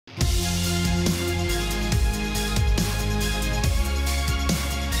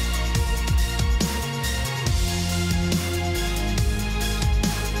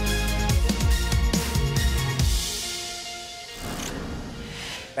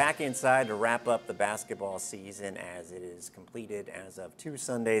Back inside to wrap up the basketball season as it is completed as of 2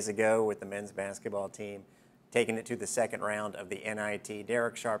 Sundays ago with the men's basketball team taking it to the second round of the NIT.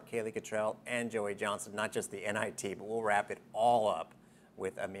 Darek Sharp, Caylee Cottrell, and Joey Johnson, not just the NIT, but we'll wrap it all up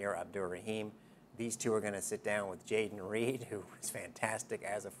with Amir Abdur-Rahim. These two are going to sit down with Jayden Reid, who was fantastic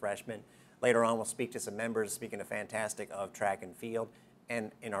as a freshman. Later on, we'll speak to some members, speaking of fantastic, of track and field.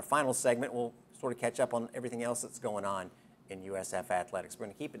 And in our final segment, we'll sort of catch up on everything else that's going on in USF athletics. We're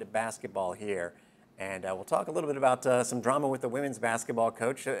going to keep it to basketball here, and we'll talk a little bit about some drama with the women's basketball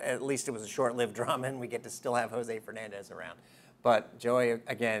coach. At least it was a short-lived drama, and we get to still have Jose Fernandez around. But Joey,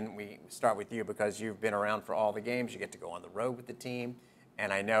 again, we start with you because you've been around for all the games. You get to go on the road with the team,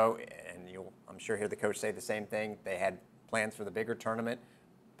 and I know, and you'll, I'm sure, hear the coach say the same thing. They had plans for the bigger tournament,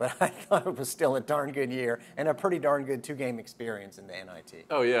 but I thought it was still a darn good year and a pretty darn good two-game experience in the NIT.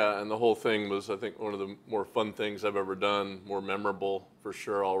 Oh, yeah, and the whole thing was, I think, one of the more fun things I've ever done, more memorable for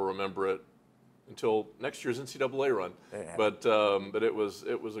sure. I'll remember it until next year's NCAA run. But it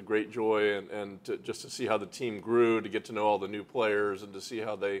was a great joy, and just to see how the team grew, to get to know all the new players, and to see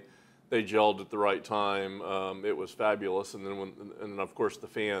how they gelled at the right time. It was fabulous, and then and of course the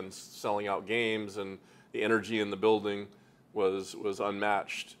fans selling out games and the energy in the building was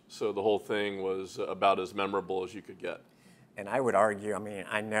unmatched. So the whole thing was about as memorable as you could get. And I would argue, I mean,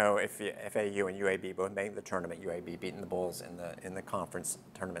 I know if FAU and UAB both made the tournament, UAB beating the Bulls in the conference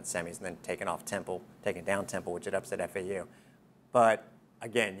tournament semis, and then taking down Temple, which had upset FAU. But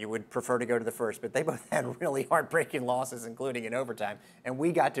again, you would prefer to go to the first, but they both had really heartbreaking losses, including in overtime. And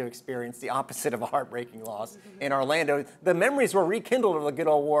we got to experience the opposite of a heartbreaking loss in Orlando. The memories were rekindled of the good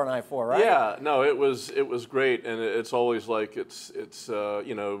old war on I-4, right? Yeah, no, it was great, and it's always like it's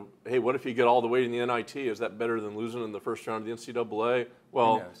you know, hey, what if you get all the way to the NIT? Is that better than losing in the first round of the NCAA?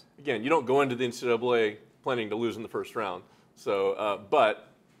 Well, again, you don't go into the NCAA planning to lose in the first round. So, but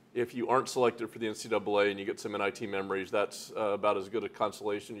if you aren't selected for the NCAA and you get some NIT memories, that's about as good a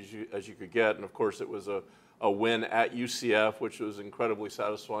consolation as you could get. And of course, it was a win at UCF, which was incredibly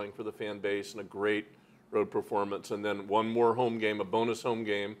satisfying for the fan base, and a great road performance. And then one more home game, a bonus home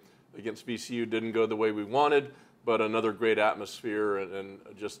game against VCU. Didn't go the way we wanted, but another great atmosphere, and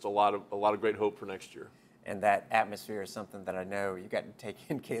just a lot of great hope for next year. And that atmosphere is something that I know you got to take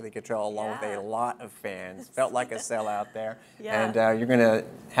in, Caylee Cottrell, along with a lot of fans. Felt like a sellout there. And you're going to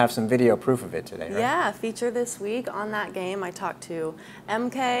have some video proof of it today, right? Yeah, feature this week on that game. I talked to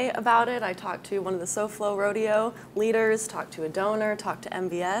MK about it. I talked to one of the SoFlo rodeo leaders, talked to a donor, talked to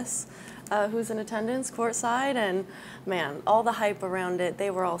MVS, who's in attendance courtside. And man, all the hype around it,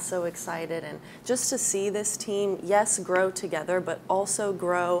 they were all so excited. And just to see this team, yes, grow together, but also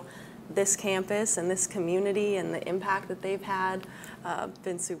grow this campus and this community and the impact that they've had,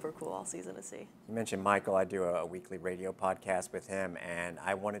 been super cool all season to see. You mentioned Michael. I do a weekly radio podcast with him, and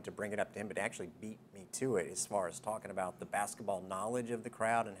I wanted to bring it up to him, but actually beat me to it as far as talking about the basketball knowledge of the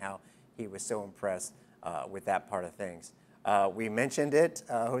crowd and how he was so impressed with that part of things. We mentioned it.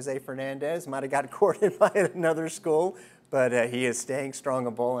 Jose Fernandez might have got courted by another school, but he is staying strong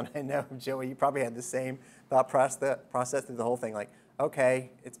in Bull, and I know, Joey, you probably had the same thought process through the whole thing, like, okay,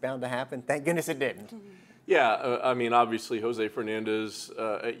 it's bound to happen. Thank goodness it didn't. Yeah, I mean, obviously Jose Fernandez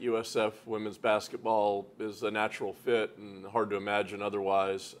at USF women's basketball is a natural fit, and hard to imagine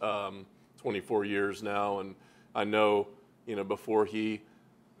otherwise. 24 years now, and I know, you know, before he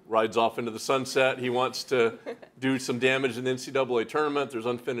rides off into the sunset, he wants to do some damage in the NCAA tournament. There's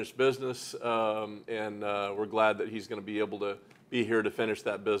unfinished business, and we're glad that he's going to be able to be here to finish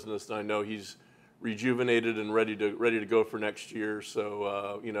that business. And I know he's rejuvenated and ready to go for next year.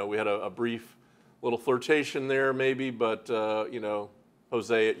 So you know, we had a brief little flirtation there maybe, but you know,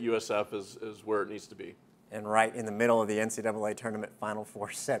 Jose at USF is where it needs to be. And right in the middle of the NCAA tournament Final Four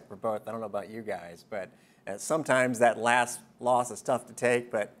set for both. I don't know about you guys, but sometimes that last loss is tough to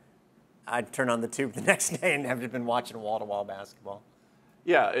take, but I'd turn on the tube the next day and have been watching wall-to-wall basketball.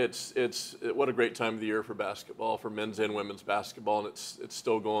 Yeah, it's what a great time of the year for basketball, for men's and women's basketball, and it's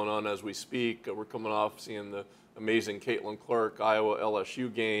still going on as we speak. We're coming off seeing the amazing Caitlin Clark Iowa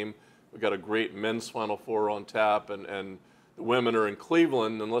LSU game. We've got a great men's Final Four on tap, and the women are in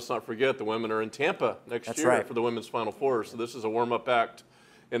Cleveland, and let's not forget the women are in Tampa next year for the women's Final Four. So this is a warm-up act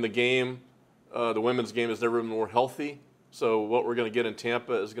in the game. The women's game has never been more healthy. So what we're going to get in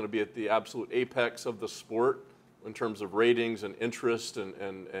Tampa is going to be at the absolute apex of the sport in terms of ratings and interest and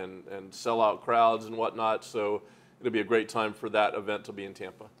sellout crowds and whatnot. So it'll be a great time for that event to be in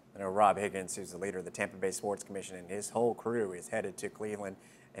Tampa. I know Rob Higgins, who's the leader of the Tampa Bay Sports Commission, and his whole crew is headed to Cleveland.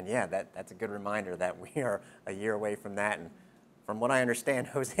 And yeah, that's a good reminder that we are a year away from that. And from what I understand,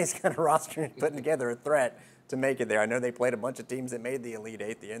 Jose's got a roster and putting together a threat to make it there. I know they played a bunch of teams that made the Elite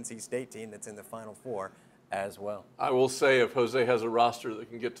Eight, the NC State team that's in the Final Four as well. I will say, if Jose has a roster that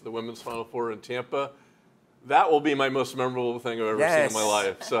can get to the women's Final Four in Tampa, that will be my most memorable thing I've ever seen in my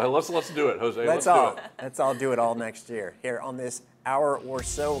life. So let's do it, Jose. Let's do it. Let's all do it all next year. Here on this hour or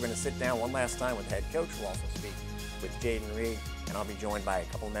so, we're going to sit down one last time with head coach. We'll also speak with Jayden, Reid, and I'll be joined by a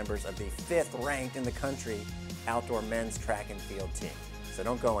couple members of the 5th ranked in the country outdoor men's track and field team. So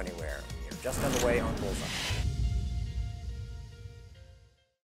don't go anywhere. You're just underway on BullsEYE.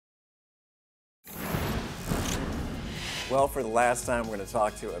 Well, for the last time, we're going to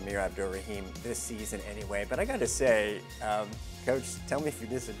talk to Amir Abdur-Rahim this season anyway. But I got to say, Coach, tell me if you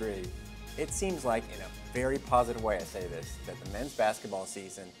disagree. It seems like, in a very positive way, I say this, that the men's basketball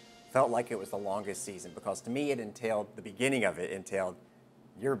season felt like it was the longest season, because to me it entailed, the beginning of it entailed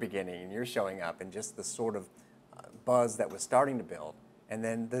your beginning and your showing up and just the sort of buzz that was starting to build. And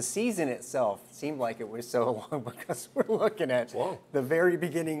then the season itself seemed like it was so long because we're looking at the very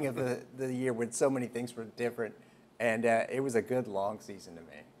beginning of the year when so many things were different. And it was a good, long season to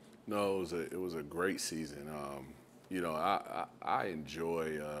me. No, it was a great season. You know, I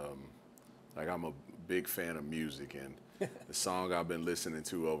enjoy, like, I'm a big fan of music, and the song I've been listening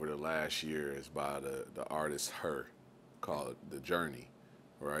to over the last year is by the artist Her, called The Journey,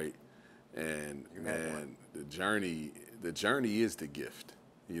 right? And man, the journey is the gift.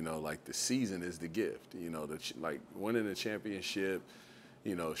 You know, like, the season is the gift. You know, like winning the championship,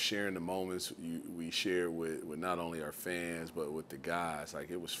 you know, sharing the moments we share with not only our fans, but with the guys.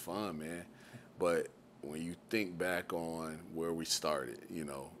 Like, it was fun, man. But when you think back on where we started, you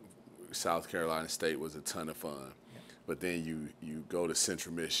know, South Carolina State was a ton of fun. But then you go to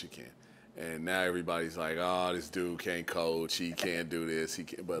Central Michigan, and now everybody's like, oh, this dude can't coach, he can't do this, he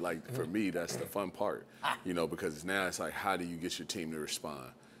can't. But, like, for me, that's the fun part, you know, because now it's like, how do you get your team to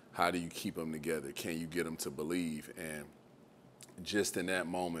respond? How do you keep them together? Can you get them to believe? And just in that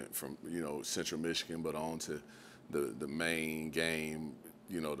moment, from, you know, Central Michigan, but on to the main game,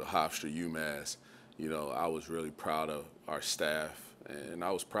 you know, the Hofstra UMass, you know, I was really proud of our staff, and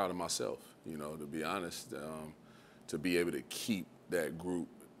I was proud of myself, you know, to be honest, to be able to keep that group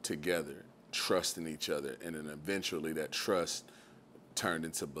together, trusting each other, and then eventually that trust turned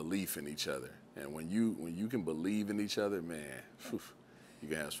into belief in each other. And when you can believe in each other, man, you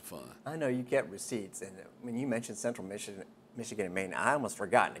can have some fun. I know you get receipts, and when you mentioned Central Michigan and Maine, I almost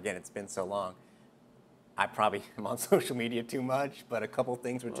forgotten. Again, it's been so long. I probably am on social media too much, but a couple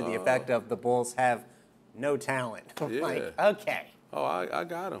things were to the effect of the Bulls have no talent. Yeah. Like, okay. Oh, I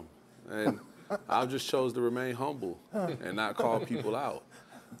got them. And I just chose to remain humble and not call people out,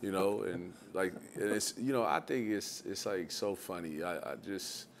 you know. And, like, it's, you know, I think it's like so funny. I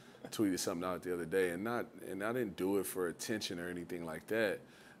just tweeted something out the other day, and I didn't do it for attention or anything like that.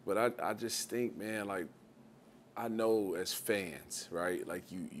 But I just think, man, like, I know as fans, right, like,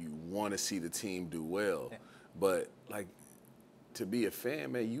 you want to see the team do well, but, like, to be a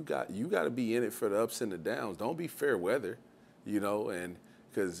fan, man, you got to be in it for the ups and the downs. Don't be fair weather, you know. And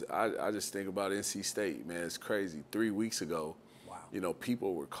because I just think about NC State, man, it's crazy. 3 weeks ago, you know,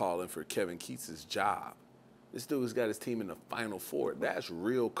 people were calling for Kevin Keats' job. This dude's got his team in the Final Four. That's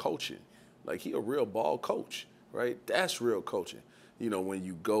real coaching. Like, he a real ball coach, right? That's real coaching. You know, when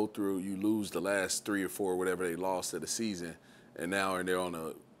you go through, you lose the last 3 or 4, whatever they lost of the season, and now they're on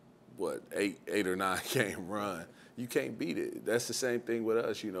a, 8 or 9 game run. You can't beat it. That's the same thing with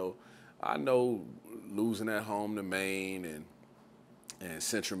us, you know. I know losing at home to Maine and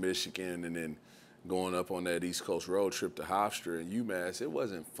Central Michigan, and then going up on that East Coast road trip to Hofstra and UMass, it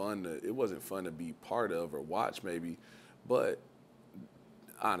wasn't fun to be part of or watch maybe. But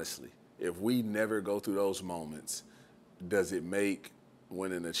honestly, if we never go through those moments, does it make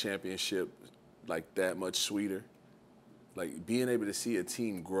winning a championship like that much sweeter? Like, being able to see a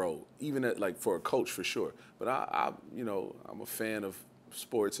team grow, even like for a coach for sure. But I you know, I'm a fan of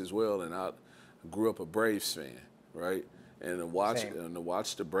sports as well, and I grew up a Braves fan, right? And to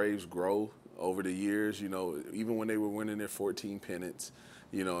watch the Braves grow over the years, you know, even when they were winning their 14 pennants,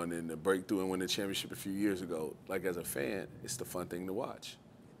 you know, and then the breakthrough and win the championship a few years ago, like, as a fan, it's the fun thing to watch.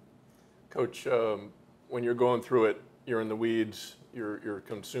 Coach, when you're going through it, you're in the weeds, you're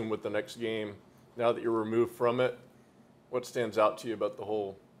consumed with the next game. Now that you're removed from it, what stands out to you about the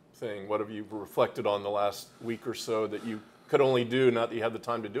whole thing? What have you reflected on the last week or so that you could only do, not that you had the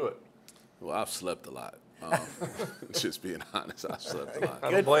time to do it? Well, I've slept a lot. Just being honest, I've slept a lot.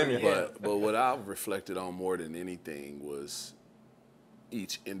 I don't blame you. But what I've reflected on more than anything was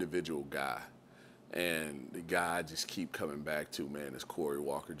each individual guy. And the guy I just keep coming back to, man, is Corey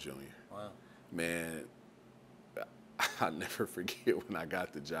Walker Jr. Wow. Man, I'll never forget when I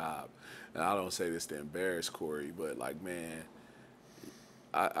got the job. And I don't say this to embarrass Corey, but like, man,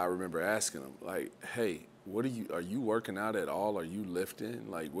 I remember asking him, like, hey, are you working out at all? Are you lifting?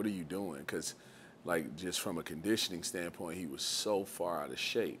 Like, what are you doing? Because, like, just from a conditioning standpoint, he was so far out of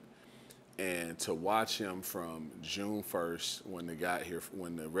shape. And to watch him from June 1st when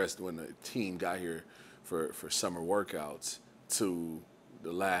the team got here for summer workouts to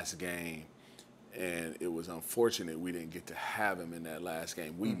the last game, and it was unfortunate we didn't get to have him in that last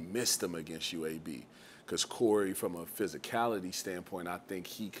game. We missed him against UAB because Corey, from a physicality standpoint, I think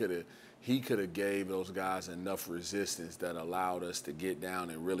he could have gave those guys enough resistance that allowed us to get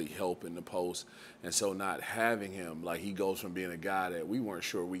down and really help in the post. And so not having him, like, he goes from being a guy that we weren't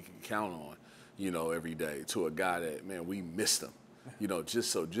sure we could count on, you know, every day, to a guy that, man, we missed him. You know,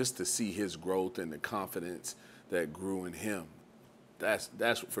 just to see his growth and the confidence that grew in him, that's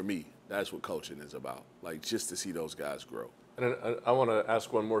for me, that's what coaching is about. Like, just to see those guys grow. And I want to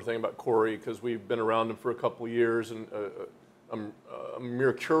ask one more thing about Corey, because we've been around him for a couple of years, and a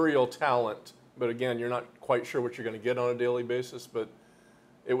mercurial talent, but again, you're not quite sure what you're going to get on a daily basis. But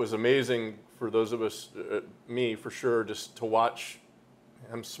it was amazing for those of us, me for sure, just to watch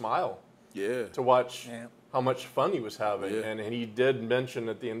him smile. Yeah. To watch how much fun he was having. Yeah. And he did mention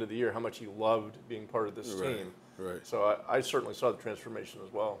at the end of the year how much he loved being part of this team. Right. So I certainly saw the transformation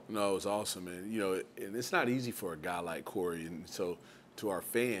as well. No, it was awesome, man. You know, and it's not easy for a guy like Corey. And so to our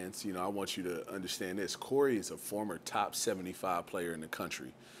fans, you know, I want you to understand this. Corey is a former top 75 player in the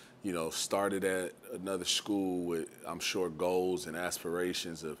country. You know, started at another school with, I'm sure, goals and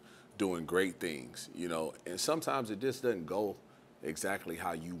aspirations of doing great things, you know. And sometimes it just doesn't go exactly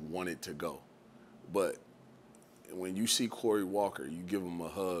how you want it to go. But when you see Corey Walker, you give him a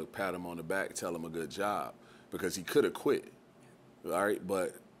hug, pat him on the back, tell him a good job, because he could have quit, all right?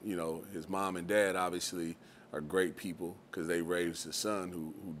 But, you know, his mom and dad obviously are great people because they raised a son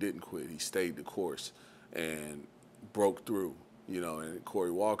who didn't quit. He stayed the course and broke through, you know. And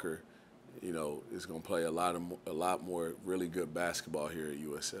Corey Walker, you know, is going to play a lot more really good basketball here at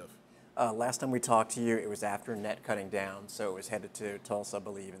USF. Last time we talked to you, it was after net cutting down, so it was headed to Tulsa, I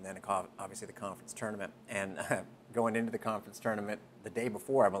believe, and then obviously the conference tournament. And going into the conference tournament the day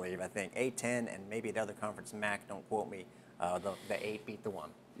before, I think 8-10, and maybe another conference MAC, don't quote me, the 8 beat the 1.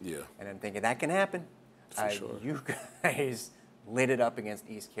 Yeah. And I'm thinking that can happen. For sure. You guys lit it up against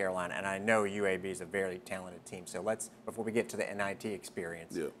East Carolina, and I know UAB is a very talented team. So let's, before we get to the NIT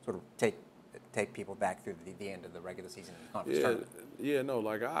experience, sort of take people back through the end of the regular season conference tournament. Yeah, no,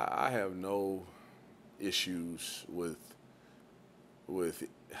 like I have no issues with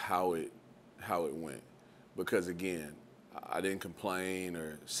how it went, because again, I didn't complain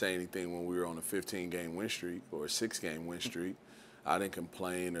or say anything when we were on a 15-game win streak or a 6-game win streak. I didn't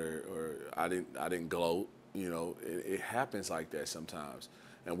complain or I didn't gloat. You know, it happens like that sometimes.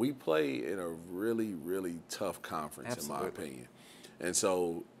 And we play in a really, really tough conference, Absolutely. in my opinion. And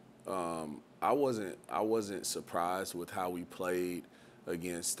so I wasn't surprised with how we played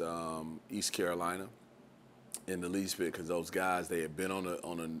against East Carolina in the least bit, because those guys, they had been on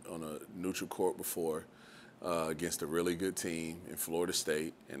a neutral court before against a really good team in Florida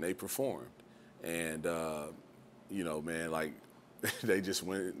State, and they performed. And you know, man, like, they just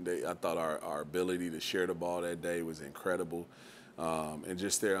went. I thought our ability to share the ball that day was incredible, and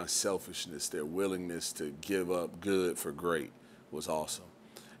just their unselfishness, their willingness to give up good for great was awesome.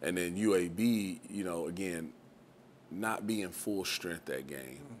 And then UAB, you know, again, not being full strength that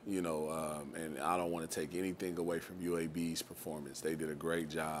game, you know, and I don't want to take anything away from UAB's performance. They did a great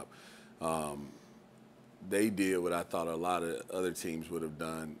job. They did what I thought a lot of other teams would have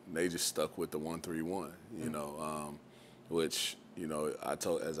done. They just stuck with the 1-3-1, you know, which, you know,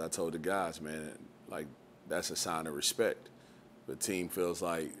 as I told the guys, man, like, that's a sign of respect. The team feels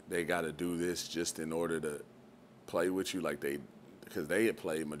like they got to do this just in order to play with you, because they had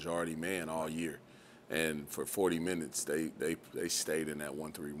played majority man all year, and for 40 minutes they stayed in that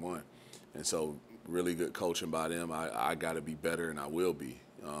 1-3-1, and so really good coaching by them. I got to be better, and I will be.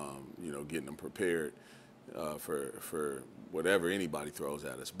 You know, getting them prepared for whatever anybody throws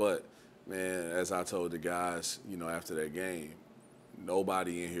at us. But man, as I told the guys, you know, after that game,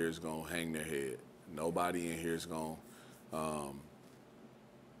 nobody in here is gonna hang their head. Nobody in here is gonna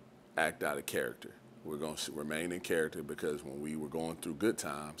act out of character. We're going to remain in character, because when we were going through good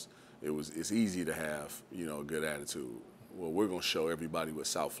times, it's easy to have, you know, a good attitude. Well, we're going to show everybody what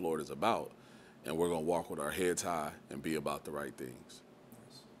South Florida is about, and we're going to walk with our heads high and be about the right things.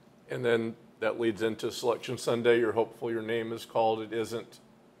 And then that leads into Selection Sunday. You're hopeful your name is called. It isn't.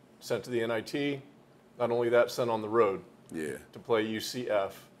 Sent to the NIT. Not only that, sent on the road. Yeah. To play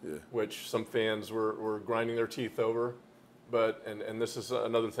UCF, which some fans were grinding their teeth over. but and this is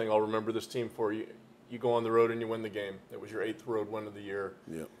another thing I'll remember this team for. You go on the road and you win the game. It was your 8th road win of the year.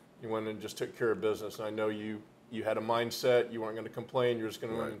 Yep. You went and just took care of business. And I know you had a mindset. You weren't going to complain. You were just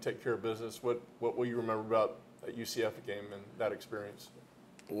going to win and take care of business. What will you remember about that UCF game and that experience?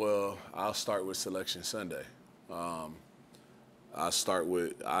 Well, I'll start with Selection Sunday. I'll start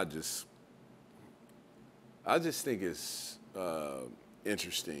with I just think it's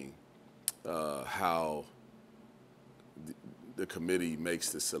interesting how the committee makes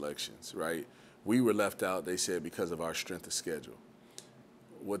the selections, right? We were left out, they said, because of our strength of schedule.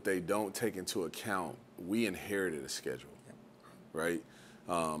 What they don't take into account, we inherited a schedule, right?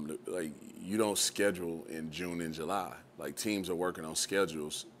 Like, you don't schedule in June and July. Like, teams are working on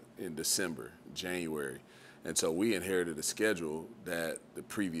schedules in December, January. And so we inherited a schedule that the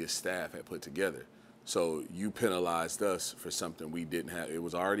previous staff had put together. So you penalized us for something we didn't have. It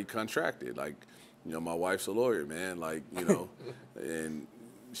was already contracted. Like, you know, my wife's a lawyer, man. Like, you know, and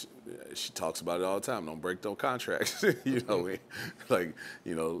she talks about it all the time. Don't break no contracts. You know, like,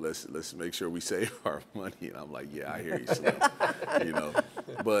 you know, let's make sure we save our money. And I'm like, yeah, I hear you, Slim. You know,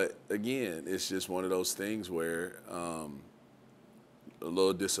 but again, it's just one of those things where a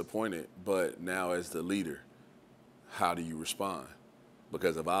little disappointed. But now, as the leader, how do you respond?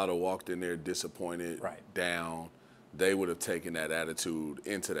 Because if I'd have walked in there disappointed, down, they would have taken that attitude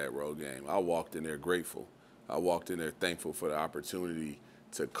into that road game. I walked in there grateful. I walked in there thankful for the opportunity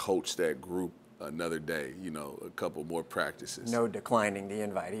to coach that group another day, you know, a couple more practices. No declining the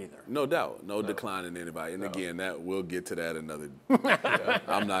invite either. No doubt, no declining anybody. And again, that we'll get to that another.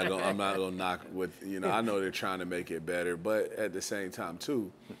 I'm not gonna knock with, you know. I know they're trying to make it better, but at the same time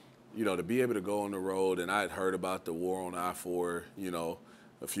too, you know, to be able to go on the road, and I had heard about the war on I-4, you know,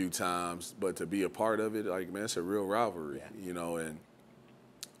 a few times, but to be a part of it, like, man, it's a real rivalry, you know, and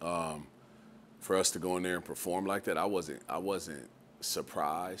for us to go in there and perform like that, I wasn't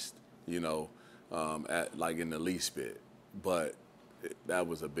surprised, you know, at like in the least bit, but that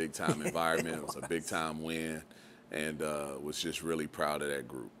was a big time environment. It was a big time win, and was just really proud of that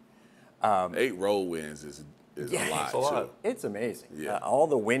group. 8 road wins is a lot. Too. It's amazing. Yeah. All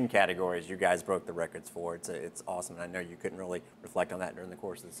the win categories you guys broke the records for. It's awesome. And I know you couldn't really reflect on that during the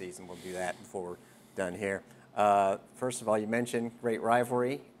course of the season. We'll do that before we're done here. First of all, you mentioned great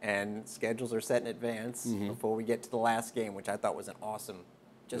rivalry, and schedules are set in advance before we get to the last game, which I thought was an awesome,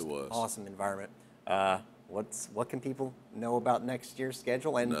 awesome environment. What can people know about next year's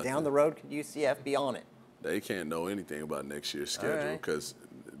schedule? And Nothing. Down the road, could UCF be on it? They can't know anything about next year's schedule because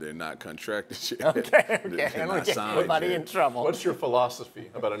they're not contracted yet. Okay. I don't get anybody in trouble. What's your philosophy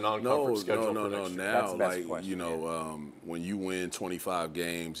about a non-conference schedule? No. For next year? Now, like, question, you know, when you win 25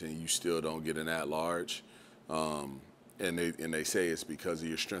 games and you still don't get an at-large, and they say it's because of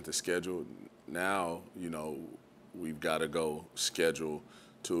your strength of schedule. Now, you know, we've got to go schedule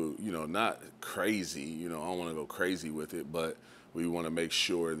to, you know, not crazy. You know, I don't want to go crazy with it, but we want to make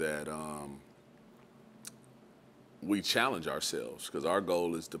sure that we challenge ourselves, because our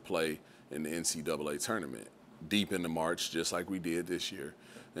goal is to play in the NCAA tournament deep into March, just like we did this year,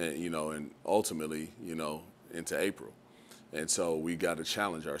 and, you know, and ultimately, you know, into April. And so we got to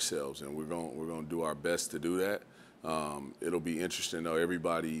challenge ourselves, and we're going to do our best to do that. It'll be interesting, though.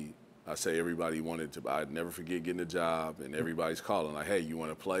 Everybody wanted to. I'd never forget getting a job, and everybody's calling like, "Hey, you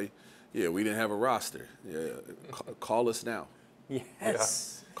want to play?" Yeah, we didn't have a roster. Yeah, call us now.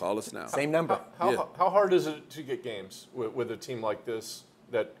 Yes. Call us now. Same number. How hard is it to get games with a team like this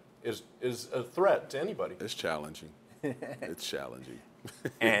that is a threat to anybody? It's challenging. It's challenging.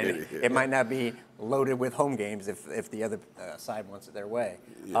 And it might not be loaded with home games if the other side wants it their way.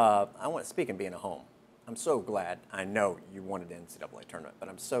 Speaking of being a home, I'm so glad. I know you wanted the NCAA tournament, but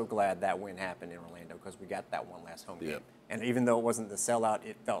I'm so glad that win happened in Orlando, because we got that one last home game. And even though it wasn't the sellout,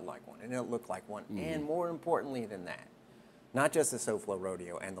 it felt like one, and it looked like one. And more importantly than that, not just the SoFlo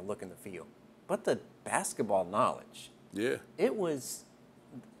rodeo and the look and the feel, but the basketball knowledge. Yeah. It was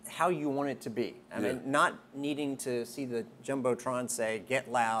how you want it to be. I mean, not needing to see the Jumbotron say,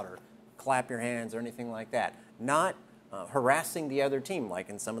 get loud or clap your hands or anything like that. Not harassing the other team like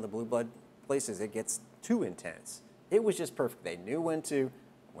in some of the blue blood places it gets too intense. It was just perfect. They knew when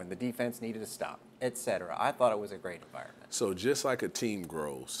the defense needed to stop, etc. I thought it was a great environment. So just like a team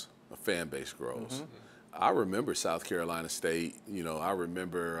grows, a fan base grows. I remember South Carolina State. You know, I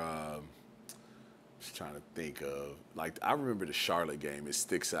remember. Just trying to think of, like, I remember the Charlotte game. It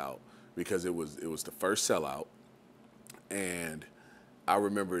sticks out because it was the first sellout, and I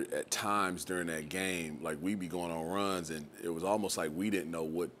remember at times during that game, like, we'd be going on runs, and it was almost like we didn't know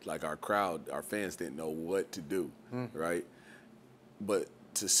what, like, our fans didn't know what to do, right? But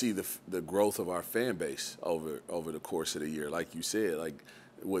to see the growth of our fan base over the course of the year. Like you said, like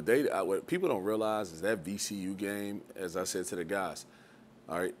what people don't realize is that VCU game, as I said to the guys,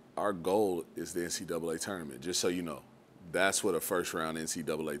 all right, our goal is the NCAA tournament, just so you know. That's what a first-round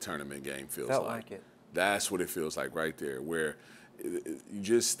NCAA tournament game feels Felt like it. That's what it feels like right there, where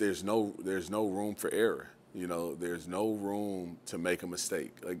there's no room for error. You know, there's no room to make a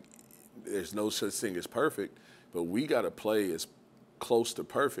mistake. Like, there's no such thing as perfect, but we got to play as close to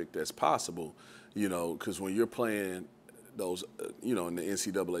perfect as possible, you know, because when you're playing those, you know, in the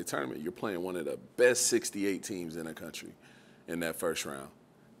NCAA tournament, you're playing one of the best 68 teams in the country in that first round.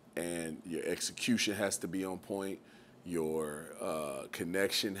 And your execution has to be on point. Your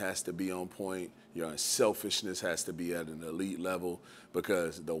connection has to be on point. Your unselfishness has to be at an elite level,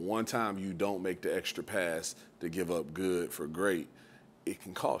 because the one time you don't make the extra pass to give up good for great, it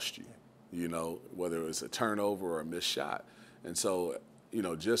can cost you, you know, whether it's a turnover or a missed shot. And so, you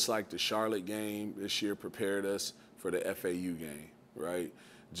know, just like the Charlotte game this year prepared us for the FAU game, right?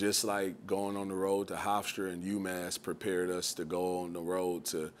 Just like going on the road to Hofstra and UMass prepared us to go on the road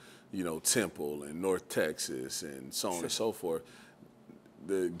to, you know, Temple and North Texas and so on and so forth.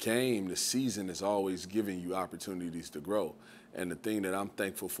 The game, the season is always giving you opportunities to grow. And the thing that I'm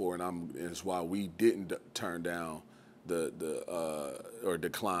thankful for, and is why we didn't turn down or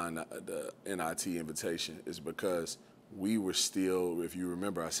decline the NIT invitation, is because we were still, if you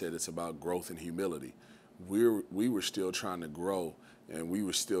remember, I said it's about growth and humility. We were still trying to grow, and we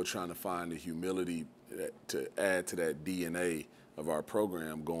were still trying to find the humility to add to that DNA of our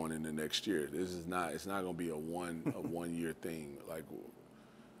program going into next year. It's not going to be a one year thing. Like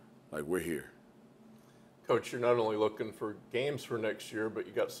we're here. Coach, you're not only looking for games for next year, but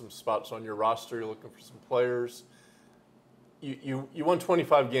you got some spots on your roster. You're looking for some players. You won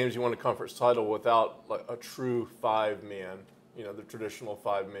 25 games. You won a conference title without like a true 5-man, you know, the traditional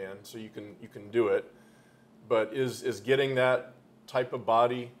 5-man. So you can do it. But is getting that type of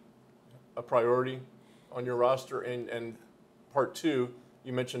body a priority on your roster? And part two,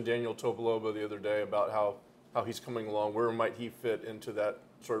 you mentioned Daniel Topoloba the other day about how he's coming along. Where might he fit into that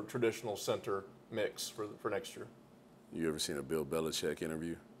sort of traditional center mix for next year? You ever seen a Bill Belichick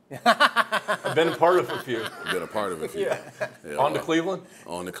interview? I've been a part of a few. Been a part of a few. Yeah. Yeah, to Cleveland?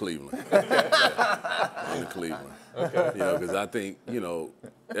 On to Cleveland. Yeah. On to Cleveland. Okay. You know, because I think, you know,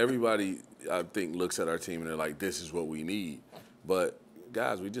 everybody, I think, looks at our team and they're like, this is what we need. But,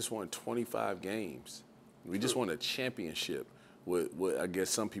 guys, we just won 25 games. We just won a championship with what I guess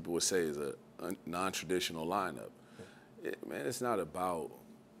some people would say is a non-traditional lineup. Man, it's not about –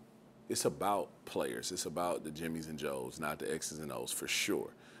 it's about players. It's about the Jimmies and Joes, not the X's and O's for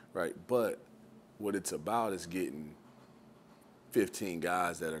sure, right? But what it's about is getting 15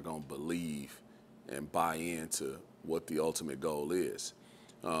 guys that are going to believe and buy into what the ultimate goal is.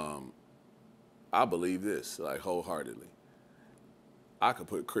 I believe this, like, wholeheartedly. I could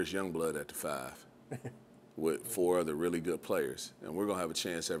put Chris Youngblood at the 5 with 4 other really good players, and we're going to have a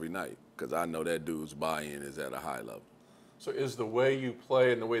chance every night because I know that dude's buy-in is at a high level. So is the way you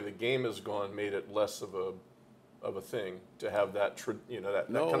play and the way the game has gone made it less of a thing to have that that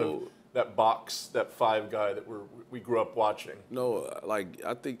kind of that box, that 5 guy that we grew up watching? No, like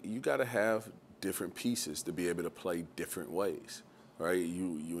I think you got to have different pieces to be able to play different ways, right?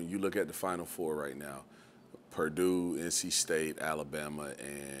 When you look at the Final Four right now, Purdue, NC State, Alabama,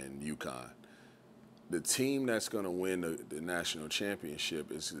 and UConn. The team that's going to win the national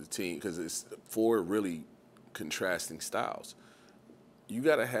championship is the team, because it's 4 really contrasting styles. You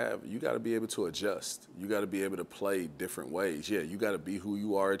got to be able to adjust. You got to be able to play different ways. Yeah, you got to be who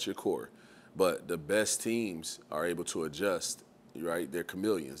you are at your core. But the best teams are able to adjust, right? They're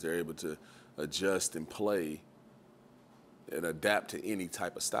chameleons. They're able to adjust and play and adapt to any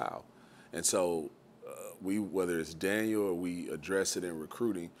type of style. And so whether it's Daniel or we address it in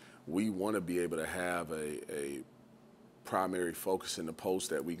recruiting, we want to be able to have a primary focus in the post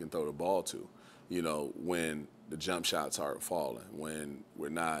that we can throw the ball to. You know, when the jump shots aren't falling, when we're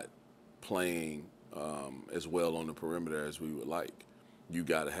not playing as well on the perimeter as we would like. You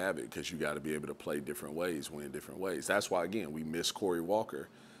got to have it because you got to be able to play different ways, win different ways. That's why, again, we missed Corey Walker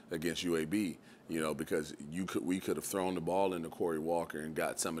against UAB, you know, because we could have thrown the ball into Corey Walker and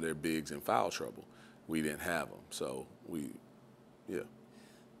got some of their bigs in foul trouble. We didn't have them, so yeah.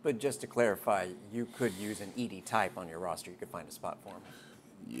 But just to clarify, you could use an ED type on your roster. You could find a spot for him.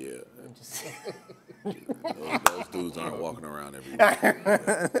 Yeah. Those dudes aren't walking around every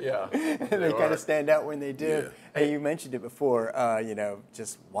day. Yeah. They kind of stand out when they do. Yeah. Hey, you mentioned it before, you know,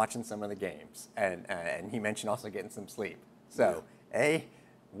 just watching some of the games. And he mentioned also getting some sleep. So, yeah.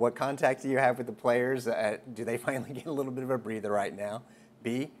 What contact do you have with the players? Do they finally get a little bit of a breather right now?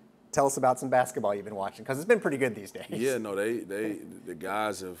 B, tell us about some basketball you've been watching, because it's been pretty good these days. Yeah, no, the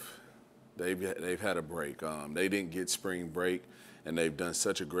guys they've had a break. They didn't get spring break, and they've done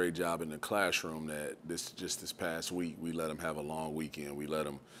such a great job in the classroom that this past week we let them have a long weekend. We let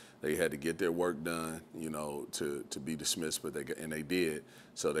them. They had to get their work done, to be dismissed, but they did.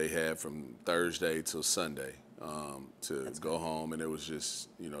 So they had from Thursday till Sunday to go home, and it was just,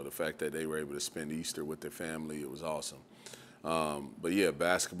 the fact that they were able to spend Easter with their family, it was awesome. But yeah,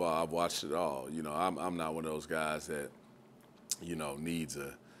 basketball, I've watched it all. I'm not one of those guys that,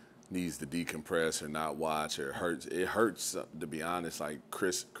 needs to decompress or not watch, or it hurts to be honest. Like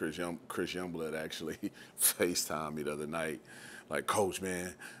Chris Youngblood actually FaceTimed me the other night, like, "Coach,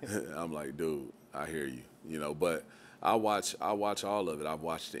 man," I'm like, "Dude, I hear you," But I watch all of it. I've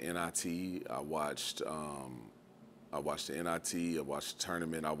watched the NIT. I watched the NIT. I watched the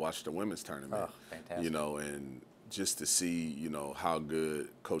tournament. I watched the women's tournament. Oh, fantastic. And just to see, how good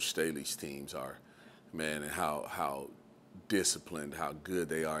Coach Staley's teams are, man, and how disciplined, how good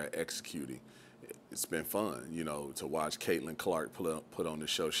they are at executing. It's been fun, to watch Caitlin Clark put on the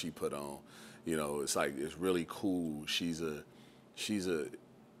show she put on. It's really cool. She's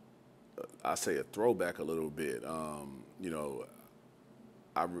I say a throwback a little bit. I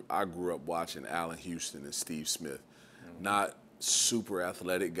grew up watching Allen Houston and Steve Smith. Mm-hmm. Not super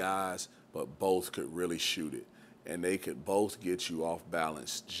athletic guys, but both could really shoot it. And they could both get you off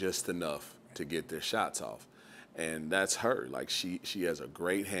balance just enough to get their shots off. And that's her. Like, she has a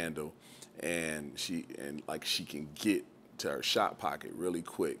great handle, and she can get to her shot pocket really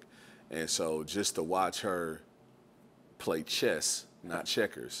quick. And so just to watch her play chess, not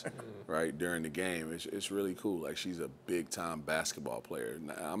checkers, right, during the game, it's really cool. Like, she's a big-time basketball player.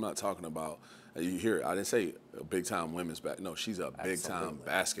 Now, I'm not talking about, you hear it, I didn't say a big-time women's no, she's a big-time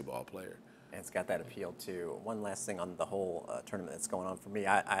basketball player. And it's got that appeal too. One last thing on the whole tournament that's going on for me.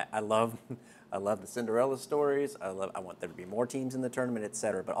 I love the Cinderella stories. I want there to be more teams in the tournament, et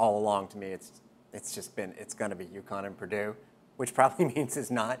cetera. But all along, to me, it's going to be UConn and Purdue, which probably means it's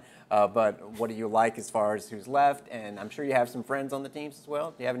not. But what do you like as far as who's left? And I'm sure you have some friends on the teams as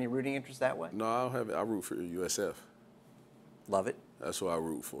well. Do you have any rooting interest that way? No, I don't have it. I root for USF. Love it. That's what I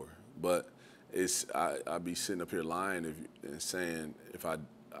root for. But I'd be sitting up here lying and saying if I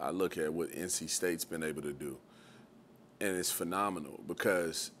look at what NC State's been able to do, and it's phenomenal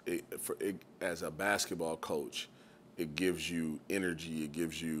because as a basketball coach, it gives you energy. It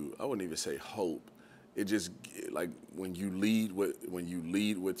gives you, I wouldn't even say hope. It just, like, when you lead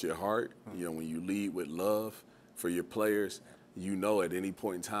with your heart, when you lead with love for your players, at any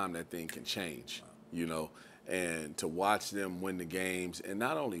point in time that thing can change, and to watch them win the games, and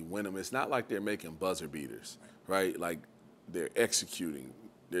not only win them, it's not like they're making buzzer beaters, right? Like, they're executing.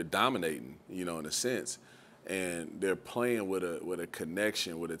 They're dominating, in a sense, and they're playing with a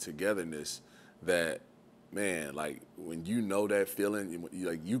connection, with a togetherness that, man, like, when that feeling,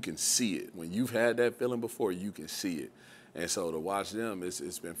 you can see it. When you've had that feeling before, you can see it. And so to watch them,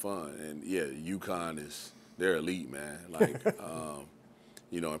 it's been fun. And yeah, UConn they're elite, man. Like,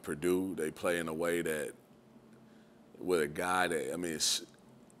 and Purdue, they play in a way that, with a guy that, it's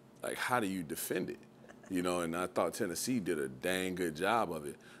like, how do you defend it? And I thought Tennessee did a dang good job of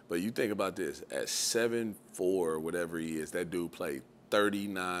it. But you think about this, at 7'4", whatever he is, that dude played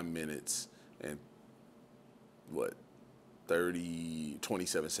 39 minutes and,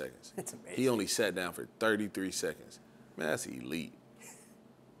 27 seconds. That's amazing. He only sat down for 33 seconds. Man, that's elite.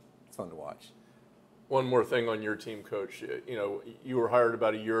 It's fun to watch. One more thing on your team, Coach. You were hired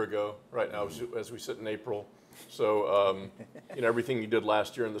about a year ago, right now, as we sit in April. So, everything you did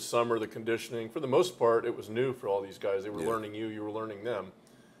last year in the summer, the conditioning, for the most part, it was new for all these guys. They were learning you were learning them.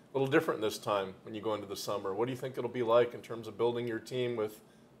 A little different this time when you go into the summer. What do you think it'll be like in terms of building your team with,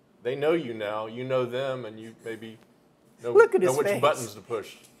 they know you now, you know them, and you maybe know which buttons to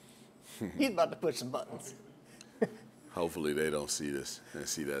push? He's about to push some buttons. Hopefully they don't see this and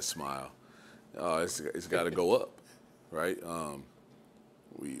see that smile. It's got to go up, right?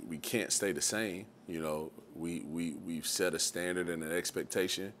 We can't stay the same. We've set a standard and an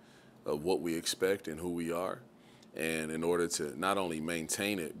expectation of what we expect and who we are. And in order to not only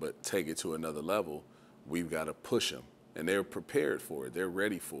maintain it, but take it to another level, we've got to push them. And they're prepared for it. They're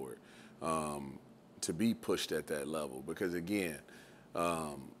ready for it, to be pushed at that level. Because, again,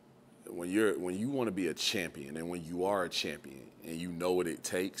 when you want to be a champion, and when you are a champion and you know what it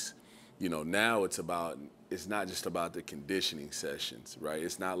takes, now it's not just about the conditioning sessions, right?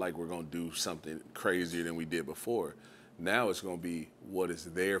 It's not like we're going to do something crazier than we did before. Now it's going to be, what is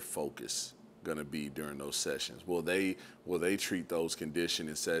their focus going to be during those sessions? Will they treat those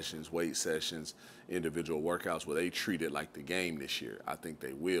conditioning sessions, weight sessions, individual workouts, will they treat it like the game this year? I think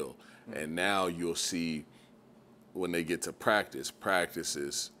they will. And now you'll see when they get to practice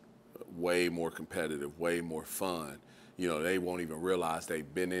is way more competitive, way more fun. You know, they won't even realize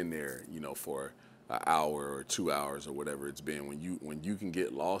they've been in there, you know, for an hour or 2 hours or whatever it's been. When you can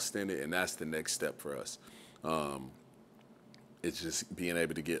get lost in it, and that's the next step for us. It's just being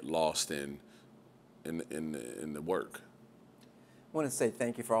able to get lost in the work. I want to say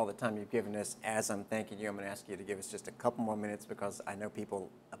thank you for all the time you've given us. As I'm thanking you, I'm going to ask you to give us just a couple more minutes because I know people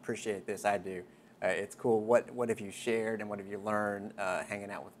appreciate this. I do. It's cool. What have you shared and what have you learned hanging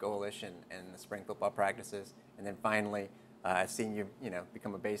out with Golish and the spring football practices? And then finally, I've seen you,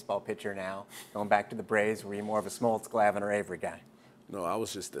 become a baseball pitcher now. Going back to the Braves, were you more of a Smoltz, Glavine, or Avery guy? No, I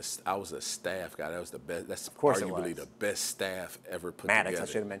was a staff guy. That was the best. That's arguably the best staff ever put Maddox, together. I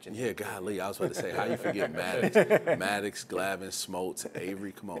should have mentioned. Yeah, golly, I was about to say, how you forget Maddox? Maddox, Glavine, Smoltz,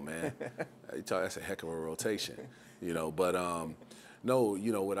 Avery. Come on, man. That's a heck of a rotation, But no,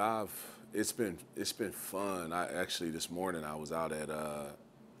 it's been fun. I actually this morning I was out at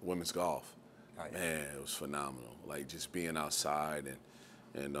women's golf. Oh, yeah. Man, it was phenomenal. Like just being outside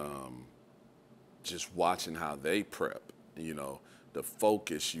and just watching how they prep. The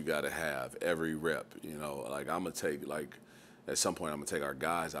focus you got to have every rep. Like I'm gonna take at some point I'm gonna take our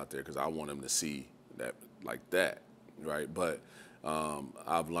guys out there because I want them to see that like that, right? But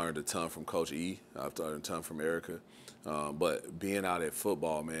I've learned a ton from Coach E. I've learned a ton from Erica. But being out at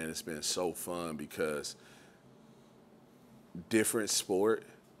football, man, it's been so fun because different sport,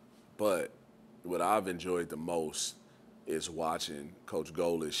 but what I've enjoyed the most is watching Coach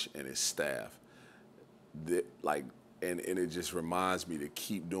Golish and his staff. And it just reminds me to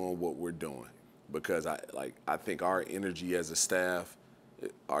keep doing what we're doing because I think our energy as a staff,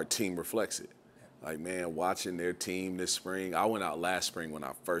 our team reflects it. Like, man, watching their team this spring, I went out last spring when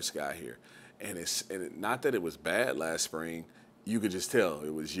I first got here. Not that it was bad last spring, you could just tell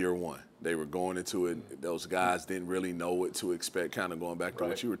it was year one. They were going into it. Those guys didn't really know what to expect, kind of going back to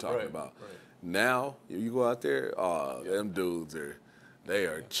what you were talking about. Right. Now, you go out there, them dudes they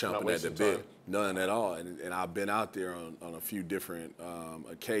are chomping at the bit. None at all. And I've been out there on a few different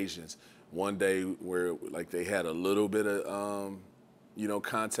occasions. One day where they had a little bit of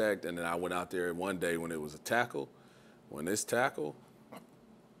contact, and then I went out there one day when it was a tackle. When it's tackle,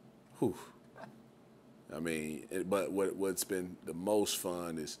 whew. I mean, but what's been the most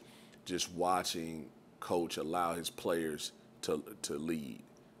fun is just watching Coach allow his players to lead.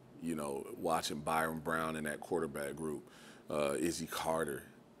 Watching Byron Brown in that quarterback group, Izzy Carter,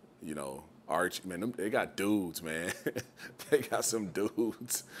 Arch, man, they got dudes, man. They got some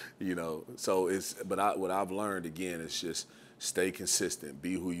dudes, So what I've learned again is just stay consistent,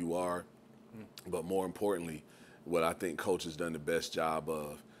 be who you are, but more importantly, what I think Coach has done the best job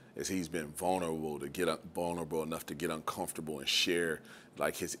of is he's been vulnerable enough to get uncomfortable and share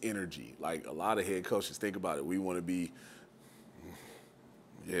his energy. Like a lot of head coaches, think about it. We want to be,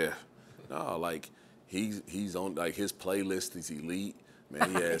 he's on his playlist is elite.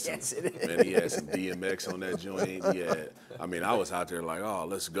 Man, he had some, he had some DMX on that joint. I was out there oh,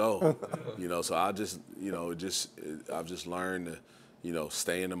 let's go. So I just, I've just learned to,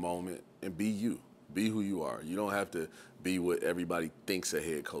 stay in the moment and be you. Be who you are. You don't have to be what everybody thinks a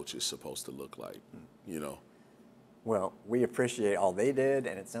head coach is supposed to look like, Well, we appreciate all they did,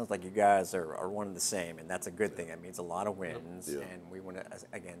 and it sounds like you guys are one and the same, and that's a good thing. That means a lot of wins, and we want to,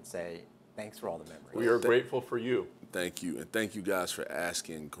 again, say thanks for all the memories. We are grateful for you. Thank you, and thank you guys for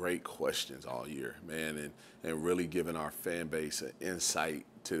asking great questions all year, man, and really giving our fan base an insight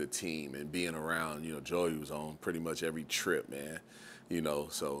to the team and being around. Joey was on pretty much every trip, man.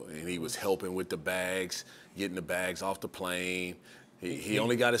 And he was helping with the bags, getting the bags off the plane. He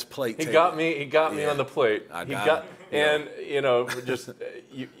only got his plate. He got me on the plate.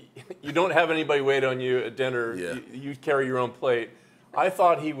 You don't have anybody wait on you at dinner. Yeah. You carry your own plate. I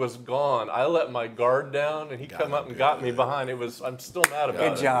thought he was gone. I let my guard down, and he come up and got me behind. I'm still mad about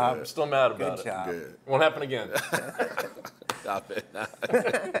it. Good job. I'm still mad about it. Good job. Good. Won't happen again. Stop it.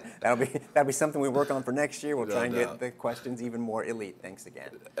 That'll be something we work on for next year. We'll try and get the questions even more elite. Thanks again.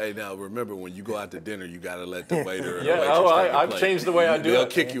 Hey, now remember when you go out to dinner, you got to let the waiter. And I've changed the way I do it. They'll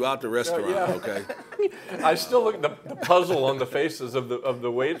kick you out the restaurant. Okay. I still look at the puzzle on the faces of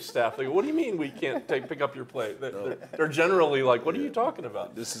the wait staff. They go, "What do you mean we can't pick up your plate?" They're generally like, "What are you talking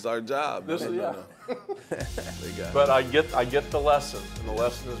about?" This is our job. But I get the lesson, and the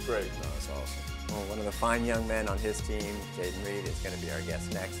lesson is great. No, it's awesome. Well, one of the fine young men on his team, Jayden Reid, is going to be our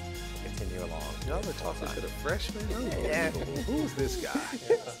guest next. We'll continue along. Y'all are talking to the freshman? Yeah. Who's this guy?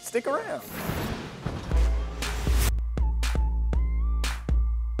 Stick around.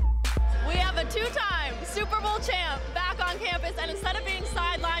 We have a two-time Super Bowl champ back on campus, and instead of being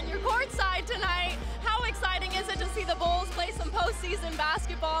sidelined, you're courtside tonight. How exciting is it to see the Bulls play some postseason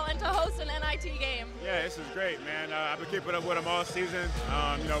basketball and to host an NIT game? Yeah, this is great, man. I've been keeping up with them all season.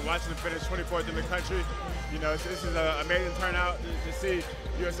 You know, watching them finish 24th in the country. You know, this is an amazing turnout to see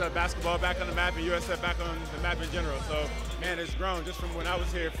USF basketball back on the map and USF back on the map in general. So, man, it's grown just from when I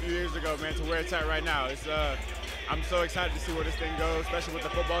was here a few years ago, man, to where it's at right now. It's I'm so excited to see where this thing goes, especially with the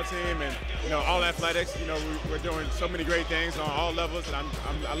football team and, you know, all athletics. You know, we're doing so many great things on all levels, and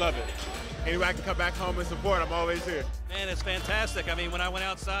I love it. Anyway, I can come back home and support, I'm always here. Man, it's fantastic. I mean, when I went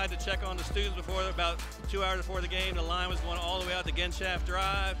outside to check on the students before, about 2 hours before the game, the line was going all the way out to Genshaft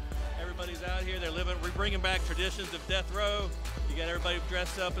Drive. Everybody's out here. We're bringing back traditions of death row. You got everybody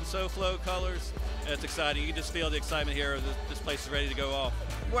dressed up in SoFlo colors. It's exciting. You can just feel the excitement here. This place is ready to go off.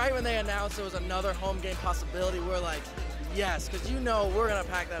 Right when they announced there was another home game possibility, we're like, yes, because you know we're going to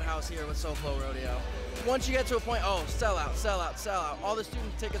pack that house here with SoFlo Rodeo. Once you get to a point, oh, sell out, sell out, sell out. All the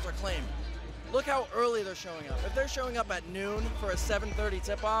student tickets are claimed. Look how early they're showing up. If they're showing up at noon for a 7:30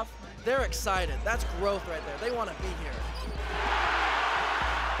 tip-off, they're excited. That's growth right there. They want to be here.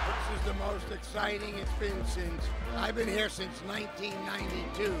 This is the most exciting it's been since, I've been here since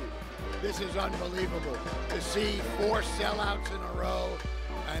 1992. This is unbelievable. To see 4 sellouts in a row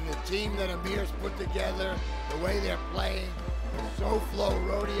and the team that Amir's put together, the way they're playing, the SoFlo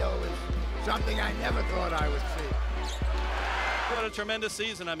Rodeo is something I never thought I would see. What a tremendous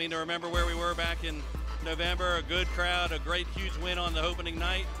season. I mean, to remember where we were back in November, a good crowd, a great, huge win on the opening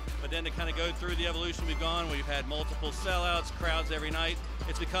night, but then to kind of go through the evolution we've gone, we've had multiple sellouts, crowds every night.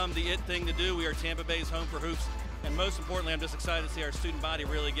 It's become the it thing to do. We are Tampa Bay's home for hoops, and most importantly, I'm just excited to see our student body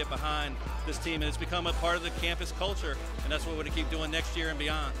really get behind this team, and it's become a part of the campus culture, and that's what we're going to keep doing next year and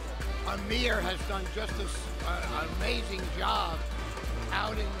beyond. Amir has done just an amazing job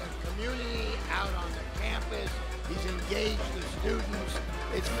out in the community, out on the campus. He's engaged the students.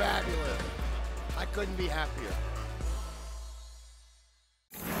 It's fabulous. I couldn't be happier.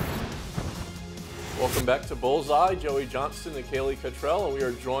 Welcome back to BullsEYE. Joey Johnston and Caylee Cottrell, and we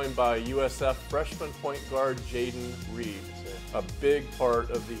are joined by USF freshman point guard Jayden Reid, a big part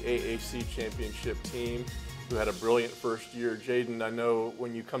of the AAC championship team who had a brilliant first year. Jayden, I know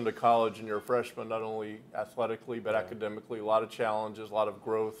when you come to college and you're a freshman, not only athletically but academically, a lot of challenges, a lot of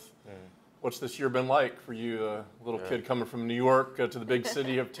growth. What's this year been like for you, a little kid coming from New York to the big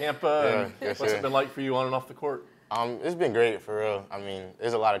city of Tampa? And what's it been like for you on and off the court? It's been great, for real. I mean,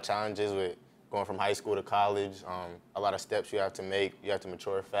 there's a lot of challenges with going from high school to college. A lot of steps you have to make. You have to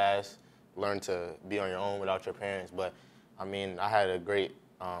mature fast, learn to be on your own without your parents. But, I mean, I had a great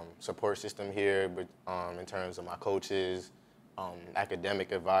support system here, but in terms of my coaches,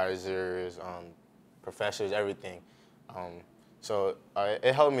 academic advisors, professors, everything. So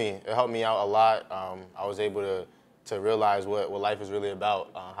it helped me. It helped me out a lot. I was able to realize what life is really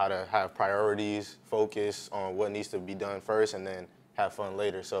about, how to have priorities, focus on what needs to be done first, and then have fun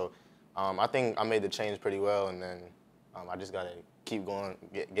later. So I think I made the change pretty well, and then I just got to keep going,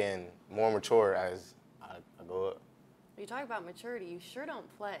 getting more mature as I go up. You talk about maturity, you sure don't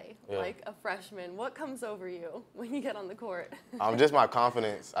play like a freshman. What comes over you when you get on the court? Just my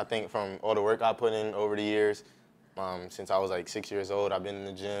confidence. I think from all the work I put in over the years, since I was like 6 years old, I've been in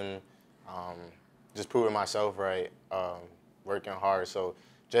the gym, just proving myself right, working hard. So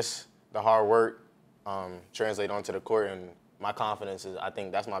just the hard work translate onto the court, and my confidence is, I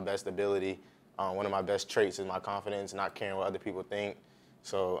think that's my best ability. One of my best traits is my confidence, not caring what other people think.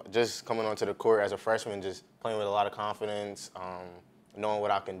 So just coming onto the court as a freshman, just playing with a lot of confidence, knowing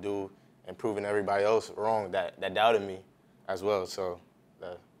what I can do, and proving everybody else wrong that doubted me as well. So.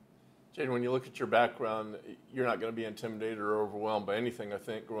 Jayden, when you look at your background, you're not going to be intimidated or overwhelmed by anything, I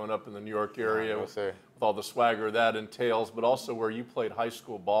think, growing up in the New York area with all the swagger that entails, but also where you played high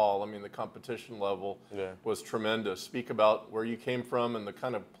school ball. I mean, the competition level was tremendous. Speak about where you came from and the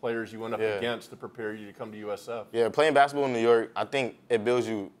kind of players you went up against to prepare you to come to USF. Yeah, playing basketball in New York, I think it builds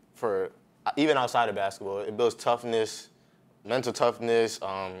you for, even outside of basketball, it builds toughness, mental toughness,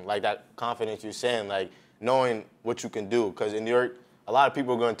 like that confidence you're saying, like knowing what you can do. Because in New York, a lot of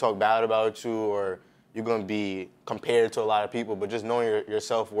people are going to talk bad about you, or you're going to be compared to a lot of people, but just knowing your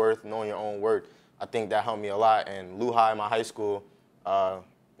self-worth, knowing your own worth, I think that helped me a lot. And Louk High, my high school,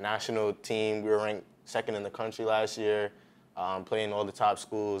 national team, we were ranked 2nd in the country last year, playing all the top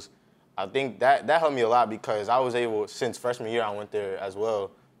schools. I think that helped me a lot because I was able, since freshman year I went there as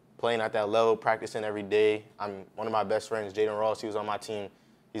well, playing at that level, practicing every day. One of my best friends, Jayden, he was on my team.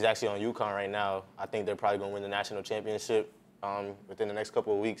 He's actually on UConn right now. I think they're probably going to win the national championship within the next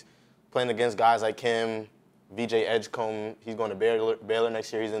couple of weeks. Playing against guys like him, VJ Edgecombe, he's going to Baylor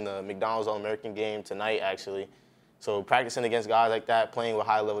next year. He's in the McDonald's All-American game tonight, actually. So practicing against guys like that, playing with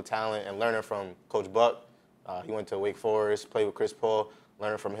high-level talent, and learning from Coach Buck. He went to Wake Forest, played with Chris Paul,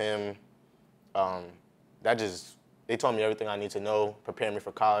 learning from him. They taught me everything I need to know, preparing me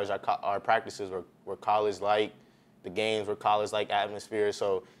for college. Our practices were college-like. The games were college-like atmosphere.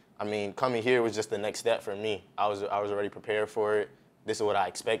 So, I mean, coming here was just the next step for me. I was already prepared for it. This is what I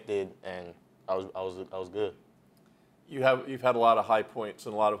expected, and I was good. You've had a lot of high points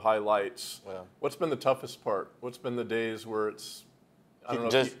and a lot of highlights. Yeah. What's been the toughest part? What's been the days where it's, I don't know,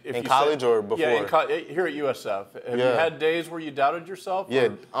 just if in you college said, or before? Yeah, here at USF. Have you had days where you doubted yourself? Yeah.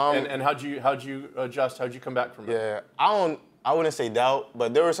 And how'd you adjust? How'd you come back from it? Yeah, I wouldn't say doubt,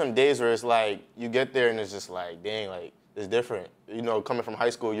 but there were some days where it's like you get there and it's just like, dang, like it's different. You know, coming from high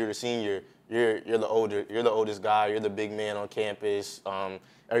school, you're the senior, you're the oldest guy, you're the big man on campus.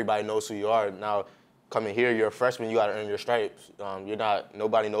 Everybody knows who you are. Now, coming here, you're a freshman, you got to earn your stripes.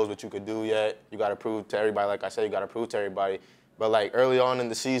 Nobody knows what you could do yet. You got to prove to everybody, like I said, you got to prove to everybody. But like early on in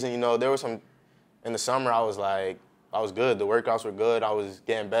the season, you know, there was some, in the summer, I was good. The workouts were good. I was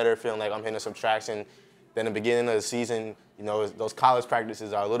getting better, feeling like I'm hitting some traction. Then the beginning of the season, you know, those college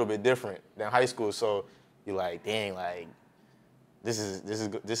practices are a little bit different than high school. So you're like, dang, like this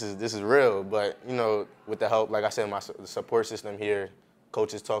is real. But you know, with the help, like I said, the support system here,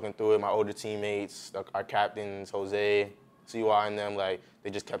 coaches talking through it, my older teammates, our captains, Jose, CY, and them, like they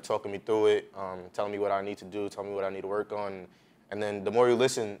just kept talking me through it, telling me what I need to do, telling me what I need to work on. And then the more you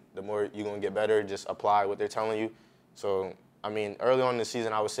listen, the more you're gonna get better. Just apply what they're telling you. So I mean, early on in the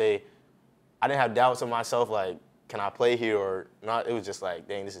season, I would say I didn't have doubts of myself, like, can I play here or not? It was just like,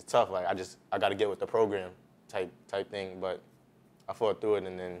 dang, this is tough. Like, I got to get with the program type thing. But I fought through it,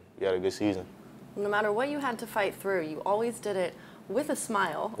 and then we had a good season. No matter what you had to fight through, you always did it with a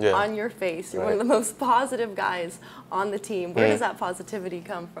smile on your face. You're right. one of the most positive guys on the team. Where does that positivity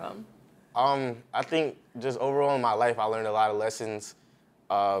come from? I think just overall in my life, I learned a lot of lessons.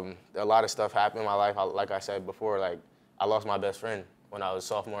 A lot of stuff happened in my life. Like I said before, like I lost my best friend when I was a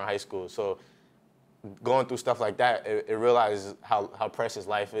sophomore in high school. So going through stuff like that, it realizes how precious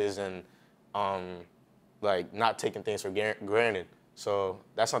life is, and like not taking things for granted. So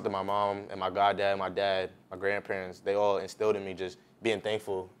that's something my mom and my goddad, my dad, my grandparents, they all instilled in me, just being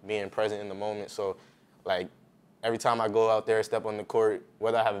thankful, being present in the moment. So like every time I go out there, step on the court,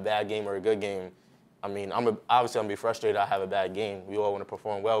 whether I have a bad game or a good game, I mean, obviously I'm gonna be frustrated I have a bad game. We all want to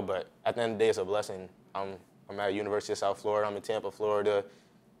perform well, but at the end of the day, it's a blessing. I'm at University of South Florida. I'm in Tampa, Florida,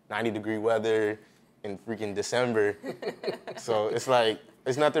 90-degree weather in freaking December. So it's like,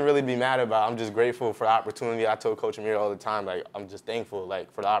 it's nothing really to be mad about. I'm just grateful for the opportunity. I told Coach Amir all the time, like, I'm just thankful,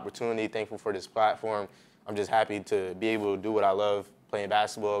 like, for the opportunity, thankful for this platform. I'm just happy to be able to do what I love, playing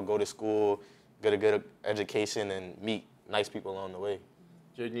basketball, go to school, get a good education, and meet nice people along the way.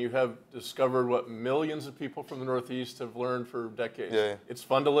 Jayden, you have discovered what millions of people from the Northeast have learned for decades. Yeah. It's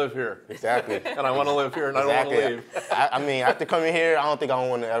fun to live here. Exactly. And I want to live here, and I don't want to leave. I mean, after coming here, I don't think I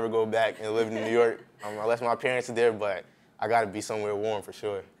want to ever go back and live in New York, unless my parents are there, but I got to be somewhere warm for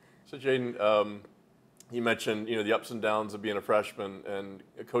sure. So, Jayden, you mentioned, you know, the ups and downs of being a freshman, and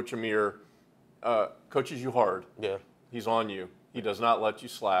Coach Amir coaches you hard. Yeah. He's on you. He does not let you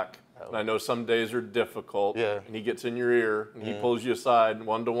slack. And I know some days are difficult, and he gets in your ear, and he pulls you aside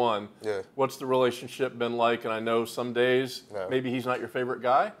one-to-one. Yeah. What's the relationship been like? And I know some days maybe he's not your favorite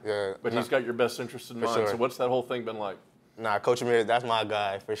guy, but he's got your best interest in mind. Sure. So what's that whole thing been like? Nah, Coach Amir, that's my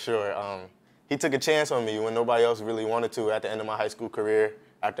guy for sure. He took a chance on me when nobody else really wanted to at the end of my high school career.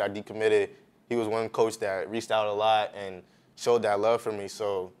 After I decommitted, he was one coach that reached out a lot and showed that love for me.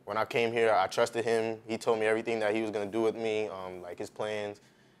 So when I came here, I trusted him. He told me everything that he was going to do with me, like his plans.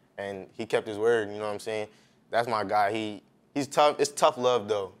 And he kept his word, you know what I'm saying? That's my guy. He's tough. It's tough love,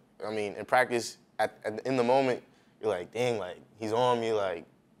 though. I mean, in practice, in the moment, you're like, dang, like, he's on me, like,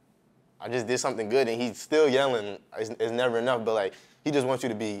 I just did something good, and he's still yelling. It's never enough, but, like, he just wants you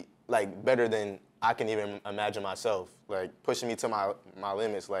to be, like, better than I can even imagine myself, like, pushing me to my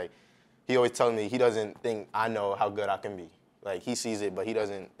limits. Like, he always tells me he doesn't think I know how good I can be. Like, he sees it, but he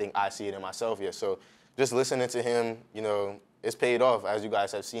doesn't think I see it in myself yet. So just listening to him, you know, it's paid off, as you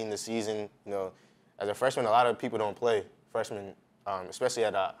guys have seen this season. You know, as a freshman, a lot of people don't play freshmen, especially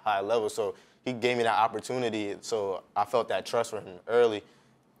at a high level. So he gave me that opportunity, so I felt that trust from him early.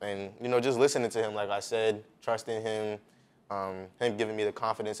 And, you know, just listening to him, like I said, trusting him, him giving me the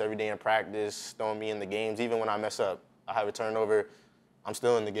confidence every day in practice, throwing me in the games, even when I mess up. I have a turnover, I'm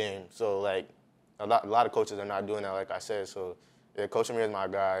still in the game. So, like, a lot of coaches are not doing that, like I said. So, yeah, Coach Amir is my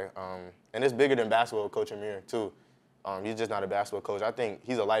guy. And it's bigger than basketball, Coach Amir, too. He's just not a basketball coach. I think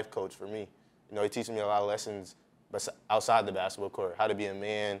he's a life coach for me. You know, he teaches me a lot of lessons outside the basketball court, how to be a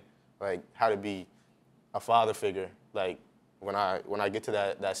man, like how to be a father figure. Like when I get to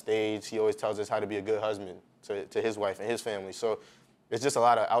that stage, he always tells us how to be a good husband to his wife and his family. So it's just a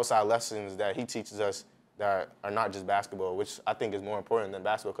lot of outside lessons that he teaches us that are not just basketball, which I think is more important than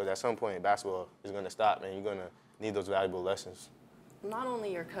basketball, because at some point basketball is going to stop and you're going to need those valuable lessons. Not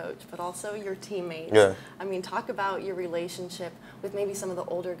only your coach, but also your teammates. Yeah. I mean, talk about your relationship with maybe some of the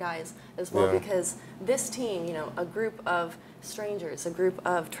older guys as well, Yeah. because this team, you know, a group of strangers, a group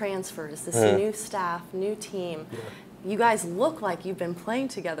of transfers, this new staff, new team, you guys look like you've been playing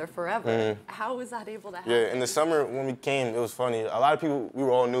together forever. How was that able to happen? Yeah, in the summer when we came, it was funny. A lot of people, we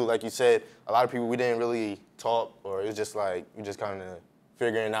were all new, like you said. A lot of people, we didn't really talk, or it was just like, we just kind of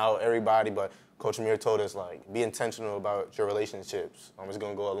figuring out everybody, but Coach Amir told us, like, be intentional about your relationships. It's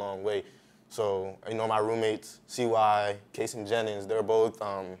going to go a long way. So, you know, my roommates, CY, Casey Jennings, they're both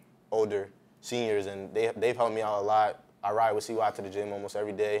older seniors, and they've helped me out a lot. I ride with CY to the gym almost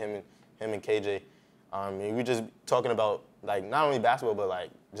every day, him and KJ. And we just talking about, like, not only basketball, but, like,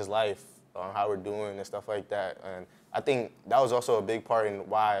 just life, how we're doing and stuff like that. And I think that was also a big part in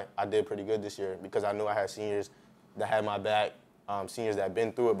why I did pretty good this year, because I knew I had seniors that had my back, seniors that had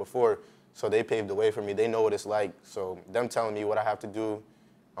been through it before. So they paved the way for me. They know what it's like. So them telling me what I have to do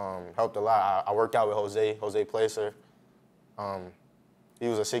helped a lot. I worked out with Jose Placer. He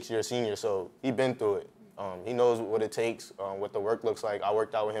was a 6-year senior, so he's been through it. He knows what it takes, what the work looks like. I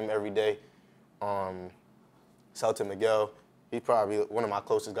worked out with him every day. Celton Miguel, he's probably one of my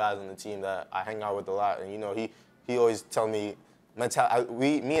closest guys on the team that I hang out with a lot. And, you know, he always tell me,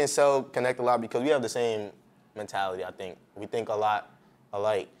 me and Cel connect a lot because we have the same mentality, I think. We think a lot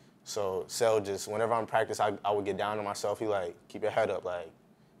alike. So Cel just, whenever I'm in practice, I would get down on myself. He like, keep your head up, like,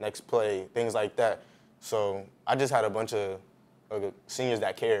 next play, things like that. So I just had a bunch of seniors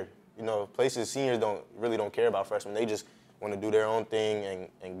that cared. You know, seniors really don't care about freshmen. They just want to do their own thing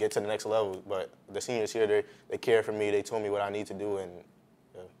and get to the next level. But the seniors here, they care for me. They told me what I need to do. And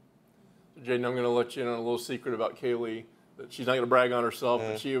yeah. Jayden, I'm going to let you in on a little secret about Caylee. That she's not going to brag on herself,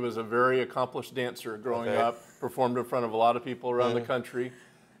 but she was a very accomplished dancer growing up, performed in front of a lot of people around the country.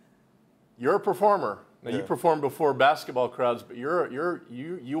 You're a performer. Now, you perform before basketball crowds, but you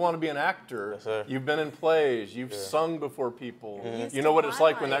want to be an actor. Yes, sir. You've been in plays. You've sung before people. You know what it's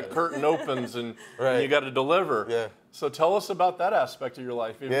like when that curtain opens and you got to deliver. Yeah. So tell us about that aspect of your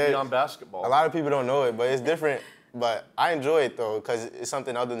life, even beyond basketball. A lot of people don't know it, but it's different. But I enjoy it, though, because it's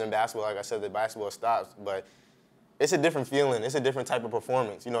something other than basketball. Like I said, the basketball stops, but it's a different feeling. It's a different type of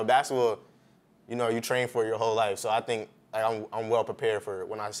performance. You know, basketball, you know, you train for your whole life. So I think I'm well prepared for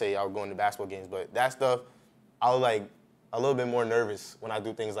when I say I'll go into basketball games. But that stuff, I was like a little bit more nervous when I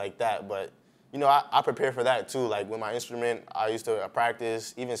do things like that. But, you know, I prepare for that too. Like with my instrument, I used to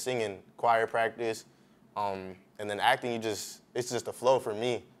practice, even singing, choir practice. And then acting, it's just a flow for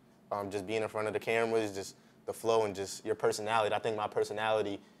me. Just being in front of the cameras, just the flow and just your personality. I think my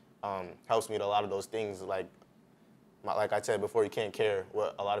personality helps me with a lot of those things. Like I said before, you can't care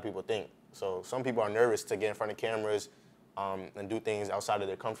what a lot of people think. So some people are nervous to get in front of cameras and do things outside of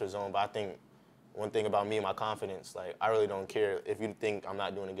their comfort zone. But I think one thing about me and my confidence, like I really don't care if you think I'm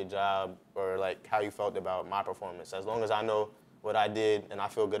not doing a good job or like how you felt about my performance. As long as I know what I did and I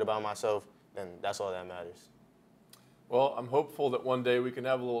feel good about myself, then that's all that matters. Well, I'm hopeful that one day we can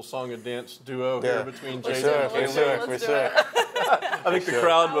have a little song and dance duo here between Jayden and Caylee. For sure. I think the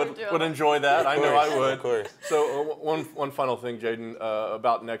crowd would enjoy that. I know I would. Of course. So one final thing, Jayden,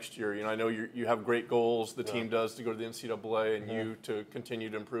 about next year. You know, I know you have great goals. The team does to go to the NCAA, and you to continue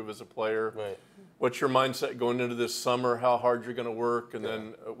to improve as a player. Right. What's your mindset going into this summer? How hard you're going to work, and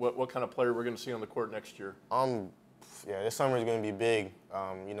then what kind of player we're going to see on the court next year? Yeah, this summer is going to be big.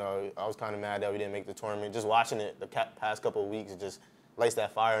 You know, I was kind of mad that we didn't make the tournament. Just watching it the past couple of weeks, it just lights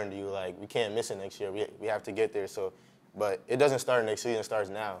that fire into you. Like, we can't miss it next year. We have to get there. So, but it doesn't start next season. It starts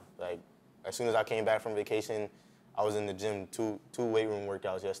now. Like, as soon as I came back from vacation, I was in the gym, two weight room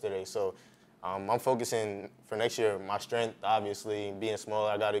workouts yesterday. So, I'm focusing for next year. My strength, obviously, being smaller,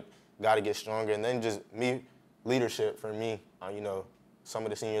 I gotta get stronger, and then just leadership for me. You know, some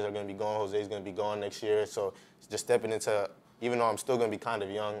of the seniors are going to be gone. Jose's going to be gone next year. So just stepping into, even though I'm still going to be kind of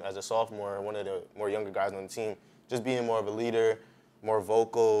young as a sophomore, one of the more younger guys on the team, just being more of a leader, more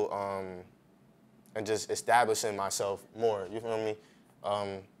vocal, and just establishing myself more. You feel me?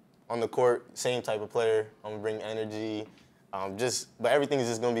 On the court, same type of player. I'm going to bring energy. But everything is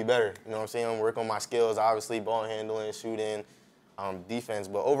just going to be better. You know what I'm saying? I'm working on my skills, obviously, ball handling, shooting, defense.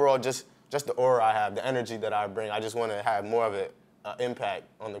 But overall, just the aura I have, the energy that I bring, I just want to have more of an impact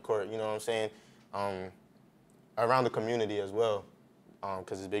on the court, you know what I'm saying? Around the community as well,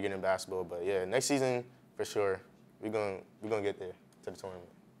 because it's bigger than basketball. But yeah, next season, for sure, we're gonna get there to the tournament.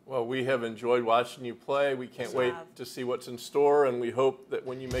 Well, we have enjoyed watching you play. We can't wait to see what's in store, and we hope that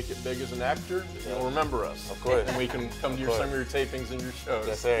when you make it big as an actor, you'll remember us. Of course. And we can come to some of your tapings and your shows.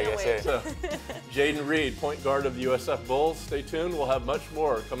 Yes, sir. Yes, sir. So, Jayden Reid, point guard of the USF Bulls. Stay tuned. We'll have much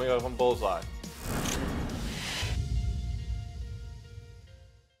more coming up on BullsEYE.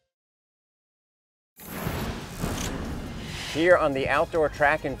 Here on the outdoor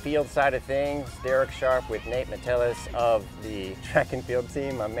track and field side of things, Darek Sharp with Nate Metelus of the track and field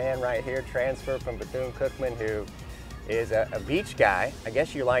team. My man right here, transferred from Bethune-Cookman, who is a beach guy. I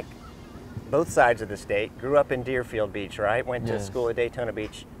guess you like both sides of the state. Grew up in Deerfield Beach, right? Went to school at Daytona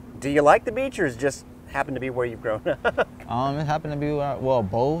Beach. Do you like the beach, or is it just happen to be where you've grown up? It happened to be well,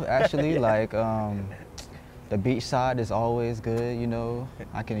 both actually. Like the beach side is always good. You know,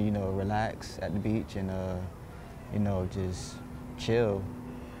 I can relax at the beach and just chill,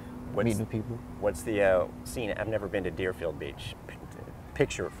 meet new people. What's the scene? I've never been to Deerfield Beach.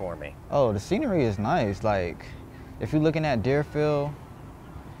 Picture it for me. Oh, the scenery is nice. Like, if you're looking at Deerfield,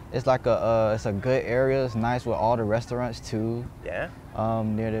 it's like it's a good area. It's nice with all the restaurants too. Yeah.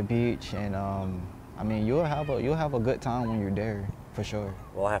 Near the beach, and I mean, you'll have a good time when you're there, for sure.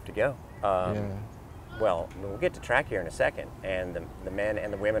 We'll have to go. Yeah. Well, we'll get to track here in a second, and the men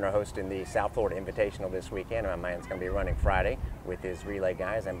and the women are hosting the South Florida Invitational this weekend. My man's going to be running Friday with his relay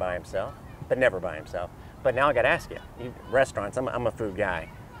guys and by himself, but never by himself. But now I got to ask you, restaurants, I'm a food guy.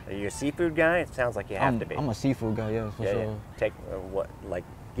 Are you a seafood guy? It sounds like you have to be. I'm a seafood guy, yeah, for sure. Yeah. Take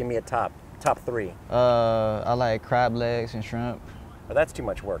give me a top three. I like crab legs and shrimp. Well, that's too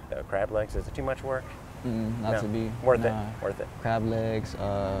much work, though. Crab legs, is it too much work? Not to be. Worth it. Crab legs,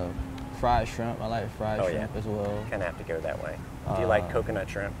 fried shrimp. I like fried shrimp as well. Kind of have to go that way. Do you like coconut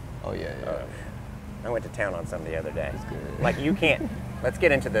shrimp? Oh, yeah. I went to town on some the other day. That's good. Like, you can't, let's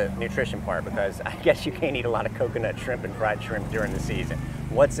get into the nutrition part, because I guess you can't eat a lot of coconut shrimp and fried shrimp during the season.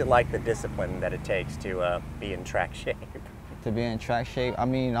 What's it like, the discipline that it takes to be in track shape? To be in track shape, I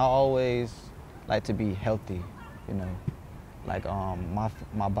mean, I always like to be healthy, you know. Like,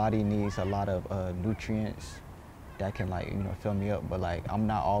 my body needs a lot of nutrients that can, like, fill me up, but like I'm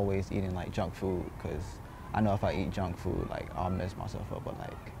not always eating like junk food, because I know if I eat junk food, like I'll mess myself up, but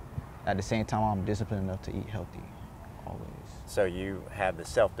like at the same time I'm disciplined enough to eat healthy always. So you have the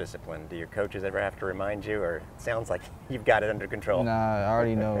self-discipline. Do your coaches ever have to remind you, or it sounds like you've got it under control? Nah, I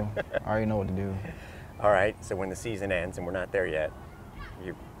already know. I already know what to do. All right, so when the season ends, and we're not there yet,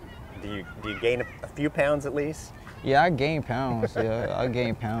 do you gain a few pounds at least? Yeah, I gain pounds. Yeah, I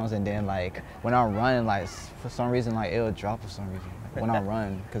gain pounds, and then like when I'm running, like for some reason, like it'll drop for some reason when I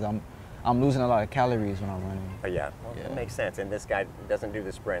run, because I'm losing a lot of calories when I'm running. Oh yeah, well, that makes sense. And this guy doesn't do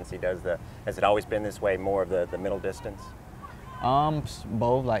the sprints. He does has it always been this way, more of the middle distance?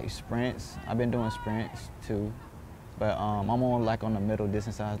 Both, like sprints. I've been doing sprints too, but I'm on the middle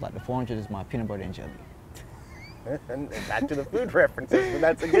distance side. Like the 400 is my peanut butter and jelly. And back to the food references, but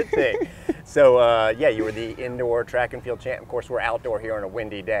that's a good thing. So, yeah, you were the indoor track and field champ. Of course, we're outdoor here on a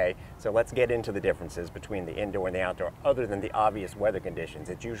windy day, so let's get into the differences between the indoor and the outdoor, other than the obvious weather conditions.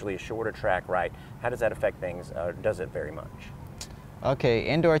 It's usually a shorter track, right? How does that affect things? Does it very much? Okay,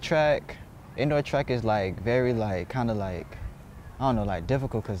 indoor track is like very like kind of like, I don't know, like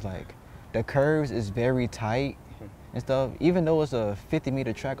difficult, because like the curves is very tight and stuff. Even though it's a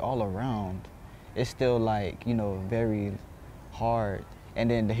 50-meter track all around, it's still like, very hard. And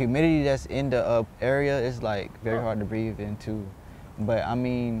then the humidity that's in the area is like very hard to breathe in too. But I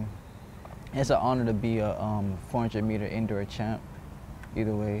mean, it's an honor to be a 400-meter indoor champ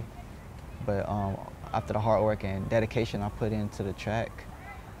either way. But after the hard work and dedication I put into the track,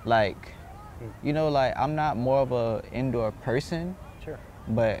 like, like I'm not more of a indoor person. Sure.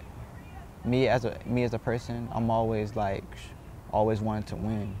 But me as a person, I'm always wanting to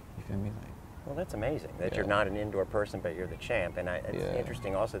win. You feel me? Like, well, that's amazing that you're not an indoor person, but you're the champ. And it's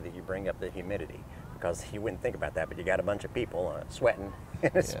interesting also that you bring up the humidity, because you wouldn't think about that, but you got a bunch of people sweating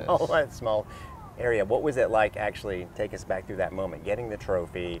in a small area. What was it like, actually, take us back through that moment, getting the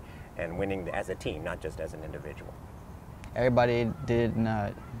trophy and winning as a team, not just as an individual? Everybody did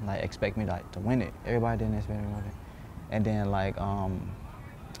not expect me to win it. Everybody didn't expect me to win it. And then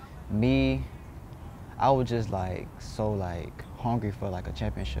me, I was just so hungry for a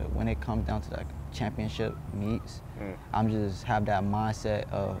championship. When it comes down to championship meets, I'm just have that mindset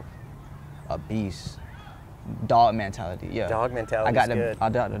of a beast, dog mentality. Yeah, dog mentality. I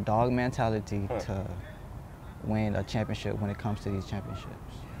got the dog mentality win a championship when it comes to these championships.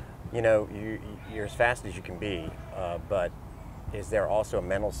 You know, you're as fast as you can be, but is there also a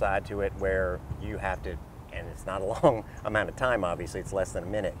mental side to it where you have to, and it's not a long amount of time, obviously, it's less than a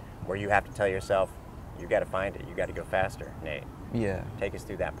minute, where you have to tell yourself, you got to find it, you got to go faster, Nate? Yeah. Take us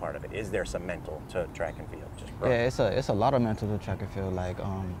through that part of it. Is there some mental to track and field? Just yeah, it's a lot of mental to track and field. Like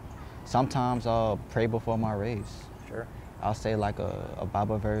sometimes I'll pray before my race. Sure. I'll say like a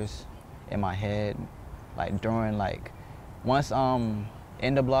Bible verse in my head, like during like once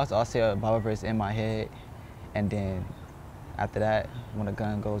in the blocks I'll say a Bible verse in my head, and then after that when the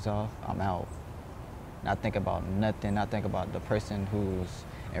gun goes off I'm out. Not think about nothing. Not think about the person who's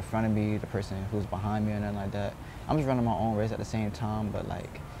in front of me, the person who's behind me, or nothing like that. I'm just running my own race at the same time, but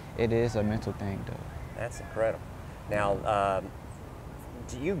like it is a mental thing though. That's incredible. Now,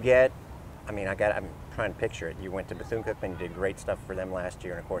 do you get? I mean, I'm trying to picture it. You went to Bethune-Cookman, you did great stuff for them last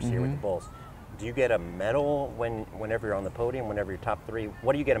year, and of course here with the Bulls. Do you get a medal whenever you're on the podium, whenever you're top 3?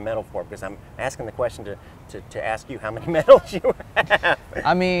 What do you get a medal for? Because I'm asking the question to ask you how many medals you have.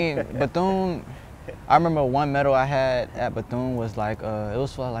 I mean, Bethune. I remember one medal I had at Bethune was like it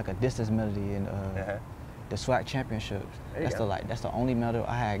was for like a distance medley in the SWAC championships. That's the only medal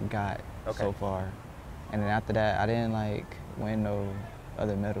I had got so far, and then after that I didn't like win no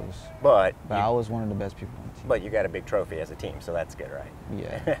other medals. But I was one of the best people on the team. But you got a big trophy as a team, so that's good, right?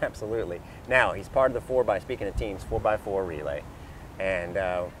 Yeah. Absolutely. Now he's part of the 4x. Speaking of teams, 4x4 relay, and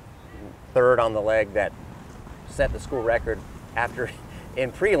third on the leg that set the school record after. In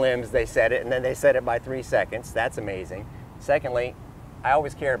prelims, they said it, and then they said it by 3 seconds. That's amazing. Secondly, I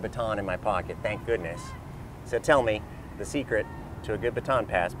always carry a baton in my pocket, thank goodness. So tell me the secret to a good baton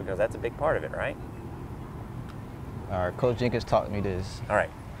pass, because that's a big part of it, right? All right, Coach Jenkins taught me this. All right.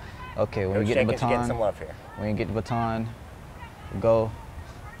 Okay, when Coach you get Jenkins, the baton, getting some love here. When you get the baton, go,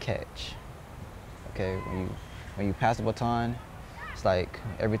 catch. Okay, when you pass the baton, it's like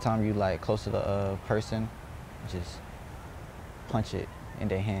every time you like close to the person, just punch it in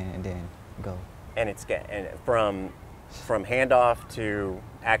their hand and then go. And it's from handoff to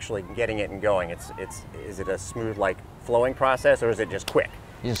actually getting it and going. Is it a smooth like flowing process, or is it just quick?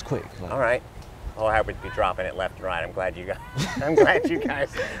 Just quick. All right. Oh, I would be dropping it left and right. I'm glad you guys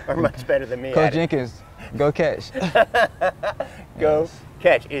are much better than me. Coach Jenkins, go catch. Go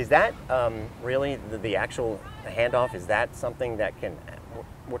catch. Is that really the actual handoff? Is that something that can?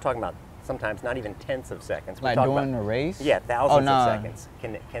 We're talking about sometimes not even tenths of seconds. Like during a race? Yeah, thousands of seconds.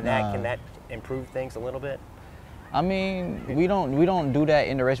 Can that improve things a little bit? I mean, we don't do that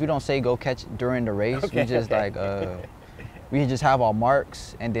in the race. We don't say go catch during the race. Okay. We just like we just have our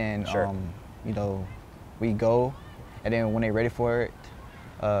marks, and then you know, we go, and then when they're ready for it,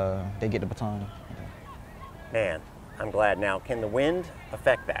 they get the baton. Man, I'm glad. Now, can the wind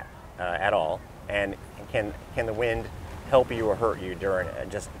affect that at all? And can the wind help you or hurt you during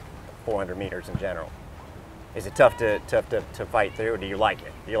just 400 meters in general? Is it tough to fight through, or do you like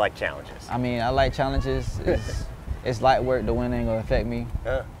it? Do you like challenges? I mean, I like challenges. It's light work. The wind ain't gonna affect me.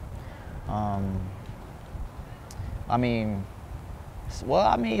 I mean,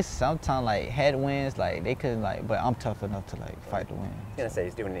 sometimes like headwinds, like they could like, but I'm tough enough to like fight the wind. I was gonna say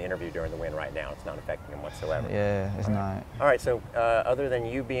he's doing an interview during the wind right now. It's not affecting him whatsoever. Yeah, it's not. All right. So other than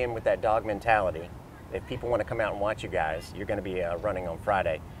you being with that dog mentality, if people want to come out and watch you guys, you're going to be running on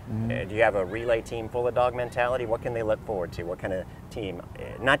Friday. Do you have a relay team full of dog mentality? What can they look forward to? What kind of team?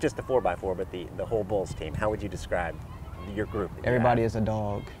 Not just the 4x4, but the whole Bulls team. How would you describe your group? Everybody is a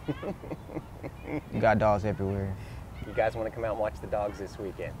dog. You got dogs everywhere. You guys want to come out and watch the dogs this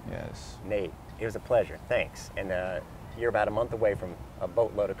weekend? Yes. Nate, it was a pleasure. Thanks. And you're about a month away from a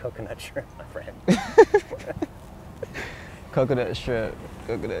boatload of coconut shrimp, my friend. Coconut shrimp.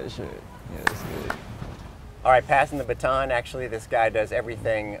 Coconut shrimp. Yeah, that's good. All right, passing the baton. Actually, this guy does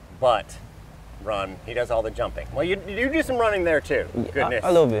everything but run. He does all the jumping. Well, you do some running there too. Goodness.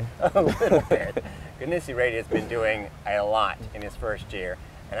 A little bit. A little bit. Goodness, Iredia has been doing a lot in his first year.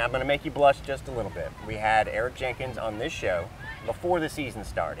 And I'm going to make you blush just a little bit. We had Eric Jenkins on this show before the season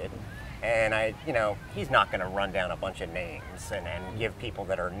started. And he's not going to run down a bunch of names and give people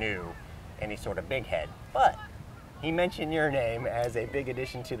that are new any sort of big head. But he mentioned your name as a big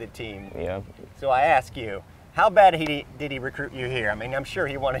addition to the team. Yeah. So I ask you, how bad did he recruit you here? I mean, I'm sure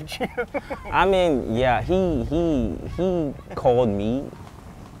he wanted you. I mean, yeah, he called me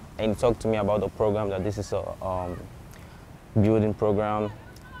and talked to me about the program, that this is a building program.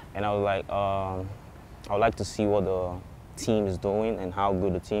 And I was like, I would like to see what the team is doing and how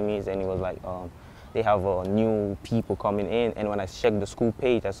good the team is. And he was like, they have new people coming in. And when I checked the school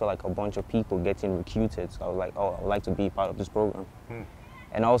page, I saw like a bunch of people getting recruited. So I was like, oh, I would like to be part of this program.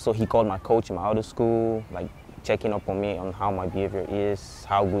 And also he called my coach in my other school, like checking up on me on how my behavior is,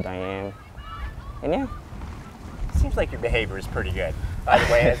 how good I am, and yeah. Seems like your behavior is pretty good. By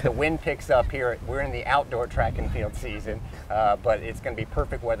the way, as the wind picks up here, we're in the outdoor track and field season, but it's going to be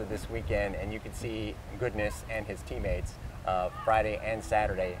perfect weather this weekend, and you can see Goodness and his teammates Friday and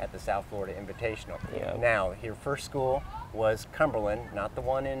Saturday at the South Florida Invitational. Yep. Now, your first school was Cumberland, not the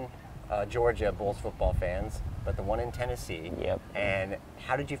one in Georgia, Bulls football fans, but the one in Tennessee. Yep. And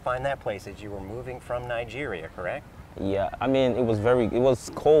how did you find that place as you were moving from Nigeria, correct? Yeah, I mean, it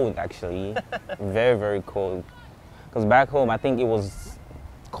was cold actually, very, very cold. Because back home, I think it was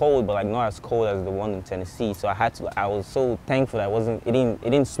cold, but like not as cold as the one in Tennessee. So I was so thankful that it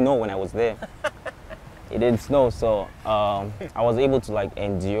didn't snow when I was there. It didn't snow, so I was able to like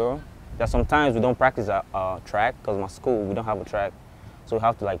endure. That sometimes we don't practice a track because my school, we don't have a track. So we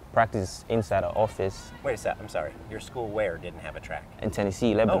have to like practice inside the office. Wait a sec, I'm sorry. Your school where didn't have a track? In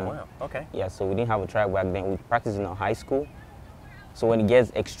Tennessee, Lebanon. Oh, wow, okay. Yeah, so we didn't have a track back then. We practiced in our high school. So when it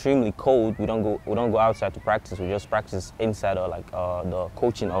gets extremely cold, we don't go outside to practice. We just practice inside of like the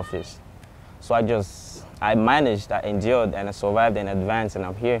coaching office. So I managed, I endured, and I survived and advanced, and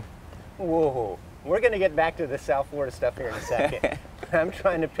I'm here. Whoa, we're gonna get back to the South Florida stuff here in a second. I'm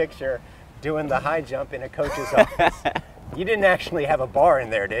trying to picture doing the high jump in a coach's office. You didn't actually have a bar in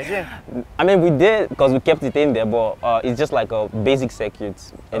there, did you? I mean, we did because we kept it in there, but it's just like a basic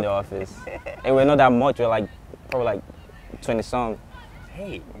circuit in the office. And we're not that much, we're like probably like 20-some.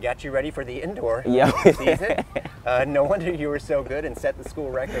 Hey, got you ready for the indoor season. No wonder you were so good and set the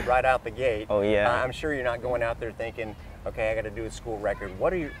school record right out the gate. Oh yeah. I'm sure you're not going out there thinking, okay, I got to do a school record.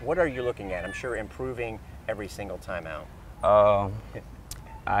 What are you looking at? I'm sure improving every single time out.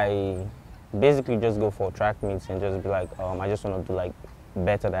 I basically just go for track meets and just be like, I just want to do like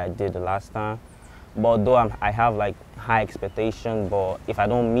better than I did the last time. But though I have like high expectation, but if I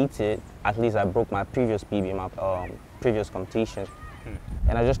don't meet it, at least I broke my previous PB in my previous competition.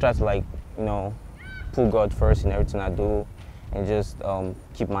 And I just try to like, you know, put God first in everything I do, and just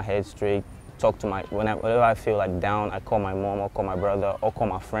keep my head straight. Talk to whenever I feel like down, I call my mom or call my brother or call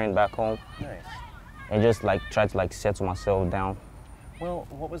my friend back home. Nice. And just like try to like settle myself down. Well,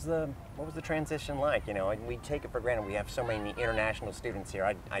 what was the transition like? You know, we take it for granted. We have so many international students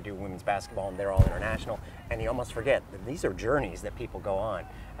here. I do women's basketball, and they're all international. And you almost forget that these are journeys that people go on.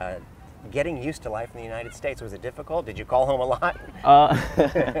 Getting used to life in the United States, was it difficult? Did you call home a lot?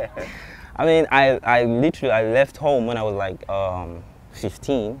 I mean, I left home when I was like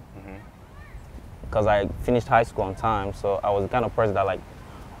 15, because I finished high school on time. So I was the kind of person that like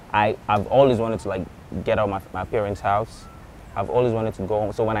I've always wanted to like get out of my parents' house. I've always wanted to go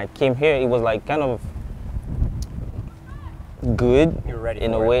home. So when I came here, it was like kind of good. You were ready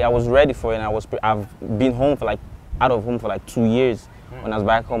in for a way. I was ready for it, and I've been home for like out of home for like 2 years. When I was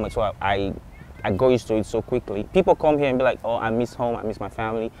back home, so I got used to it so quickly. People come here and be like, oh, I miss home, I miss my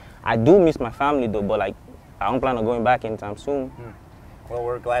family. I do miss my family though, but like I don't plan on going back anytime soon. Well,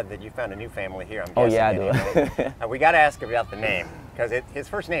 we're glad that you found a new family here. I'm guessing. Oh yeah, I do. We got to ask about the name, because his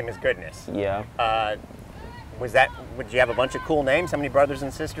first name is Goodness. Yeah. Would you have a bunch of cool names? How many brothers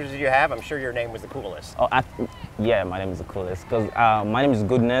and sisters did you have? I'm sure your name was the coolest. Oh, yeah, my name is the coolest. Because my name is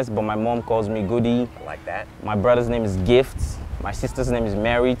Goodness, but my mom calls me Goody. I like that. My brother's name is Gift. My sister's name is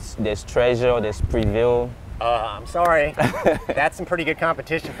Merit. There's Treasure. There's Prevail. I'm sorry. That's some pretty good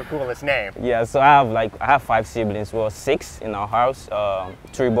competition for coolest name. Yeah, so I have 5 siblings. Well, 6 in our house.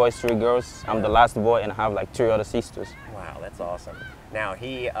 3 boys, 3 girls. I'm the last boy, and I have like 3 other sisters. Wow, that's awesome. Now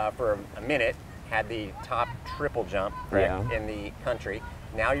he, for a minute, had the top triple jump in the country.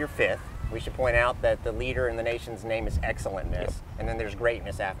 Now you're 5th. We should point out that the leader in the nation's name is excellentness, and then there's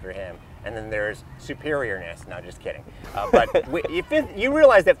greatness after him, and then there's superiorness. No, just kidding. But you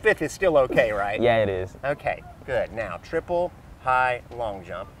realize that 5th is still okay, right? Yeah, it is. Okay, good. Now, triple, high, long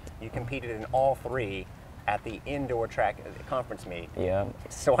jump. You competed in all 3 at the indoor track conference meet. Yeah.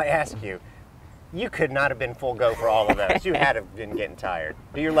 So I ask you, you could not have been full go for all of those. You had to have been getting tired.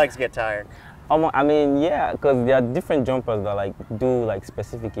 Do your legs get tired? I mean, yeah, because there are different jumpers that like do like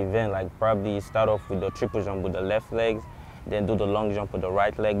specific event, like probably start off with the triple jump with the left legs, then do the long jump with the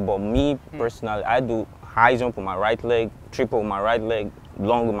right leg. But me personally, I do high jump with my right leg, triple with my right leg,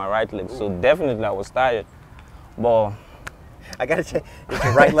 long with my right leg. So definitely I was tired. But I gotta say, is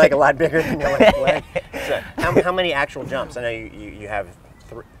your right leg a lot bigger than your left leg? So how many actual jumps? I know you have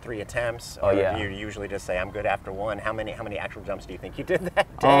 3 attempts, or you usually just say I'm good after 1. How many actual jumps do you think you did that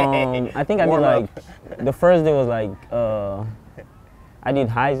day? I think I did like the first day was like I did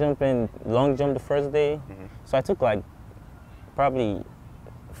high jump and long jump the first day. So I took like probably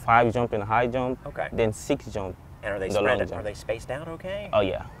 5 jump and high jump, then 6 jump. And are they spread? Are they spaced out okay? Oh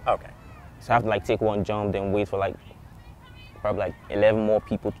yeah. Okay. So I have to like take one jump, then wait for like probably like 11 more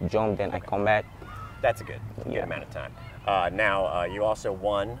people to jump, then I come back. That's a good amount of time. Now, you also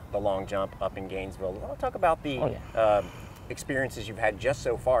won the long jump up in Gainesville. I'll talk about the experiences you've had just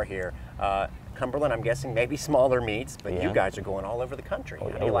so far here. Cumberland, I'm guessing maybe smaller meets, but you guys are going all over the country. How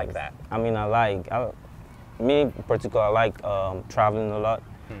do you like that? I mean, me in particular, I like traveling a lot.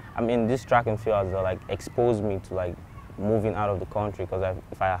 I mean, this track and field has like exposed me to like moving out of the country, because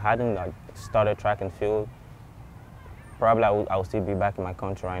if I hadn't like started track and field, probably I would still be back in my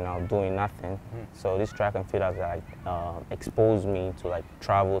country right now doing nothing. So this track and field has like exposed me to like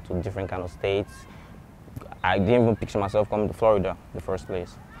travel to different kind of states. I didn't even picture myself coming to Florida in the first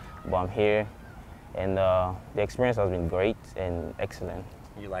place, but I'm here, and the experience has been great and excellent.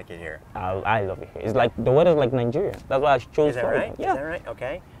 You like it here? I love it here. It's like, the weather's like Nigeria. That's why I chose Florida. Right? Yeah. Is that right?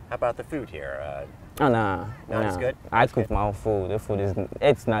 Okay. How about the food here? No, it's good? I cook my own food. The food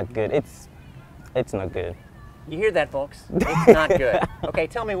it's not good. It's not good. You hear that, folks? It's not good. Okay,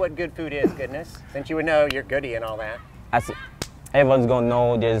 tell me what good food is, goodness, since you would know you're goodie and all that. Everyone's gonna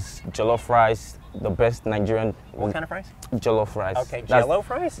know there's jollof rice, the best Nigerian. What kind of fries? Jollof rice. Okay, jollof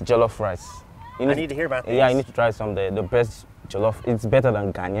rice? Jollof rice. I need to hear about this. Yeah, you need to try some. The best jollof. It's better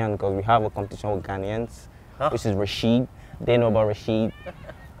than Ghanaian, because we have a competition with Ghanaians, which is Reid. They know about Reid.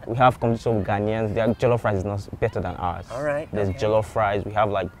 We have competition with Ghanaians. Their jollof rice is not better than ours. All right. There's jollof rice. We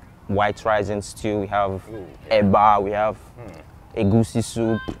have like white rice and stew. We have eba. We have egusi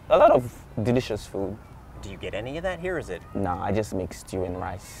soup. A lot of delicious food. Do you get any of that here? Is it? No, I just make stew and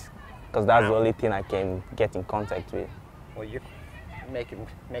rice, because that's the only thing I can get in contact with. Well, you're making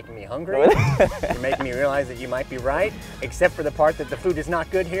me hungry. You're making me realize that you might be right, except for the part that the food is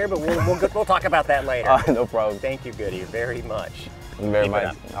not good here. But we'll talk about that later. No problem. Thank you, Goody, very much. Very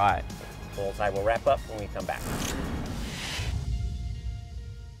much. All right. BullsEYE will wrap up when we come back.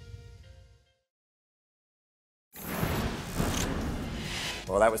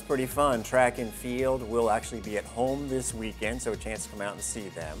 Well, that was pretty fun. Track and field will actually be at home this weekend, so a chance to come out and see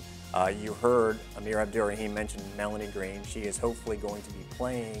them. You heard Amir Abdur-Rahim mention Melanie Green. She is hopefully going to be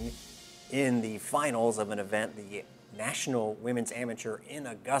playing in the finals of an event, the National Women's Amateur in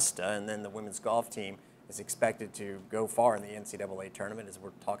Augusta, and then the women's golf team is expected to go far in the NCAA tournament as we're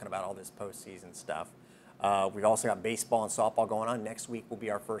talking about all this postseason stuff. We've also got baseball and softball going on. Next week will be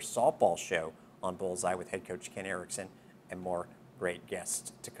our first softball show on BullsEYE with head coach Ken Erickson and more great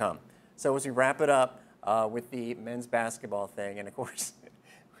guests to come. So as we wrap it up with the men's basketball thing, and of course,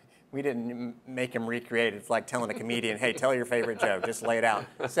 we didn't make him recreate it. It's like telling a comedian, hey, tell your favorite joke, just lay it out.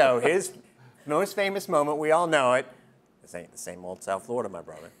 So his most famous moment, we all know it. This ain't the same old South Florida, my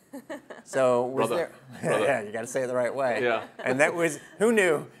brother. So was brother. Yeah, you got to say it the right way. Yeah. And that was, who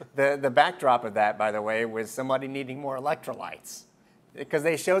knew the backdrop of that, by the way, was somebody needing more electrolytes. Because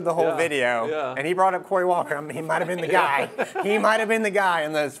they showed the whole video, and he brought up Corey Walker. I mean, he might have been the guy. He might have been the guy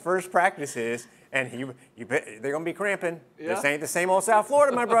in those first practices, and they're going to be cramping. Yeah. This ain't the same old South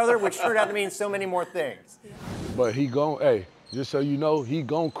Florida, my brother, which turned out to mean so many more things. But hey, just so you know, he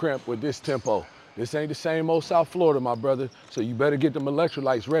gon' cramp with this tempo. This ain't the same old South Florida, my brother, so you better get them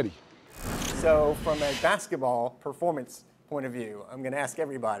electrolytes ready. So from a basketball performance point of view, I'm going to ask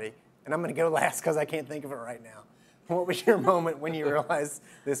everybody, and I'm going to go last because I can't think of it right now. What was your moment when you realized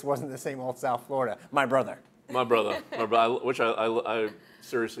this wasn't the same old South Florida? My brother. My brother, which I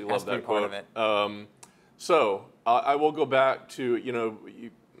seriously love that quote. Part of it. So I will go back to,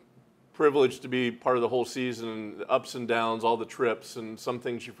 privileged to be part of the whole season, the ups and downs, all the trips, and some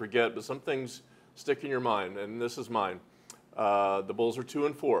things you forget, but some things stick in your mind, and this is mine. The Bulls are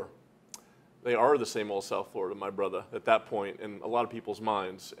 2-4. They are the same old South Florida, my brother, at that point in a lot of people's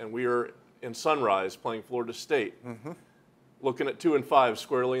minds, and we are in Sunrise playing Florida State, looking at 2-5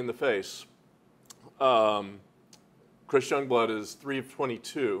 squarely in the face. Chris Youngblood is 3 of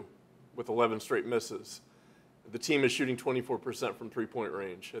 22 with 11 straight misses. The team is shooting 24% from three-point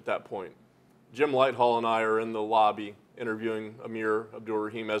range at that point. Jim Lighthall and I are in the lobby interviewing Amir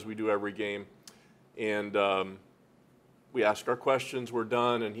Abdur-Rahim as we do every game. And we asked our questions, we're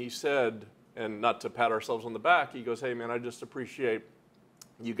done, and he said, and not to pat ourselves on the back, he goes, hey man, I just appreciate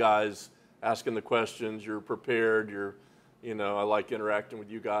you guys asking the questions, you're prepared, I like interacting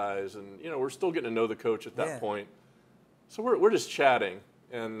with you guys, and we're still getting to know the coach at that point. So we're just chatting,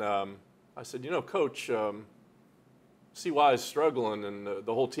 and I said, Coach, CY is struggling, and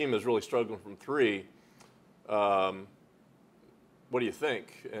the whole team is really struggling from three. What do you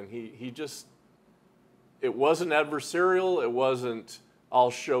think? And he just, it wasn't adversarial, it wasn't,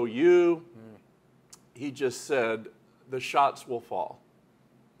 I'll show you. He just said, the shots will fall.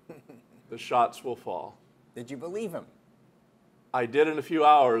 The shots will fall. Did you believe him? I did in a few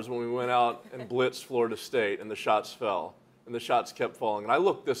hours when we went out and blitzed Florida State and the shots fell and the shots kept falling. And I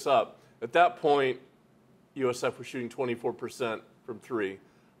looked this up. At that point, USF was shooting 24% from three.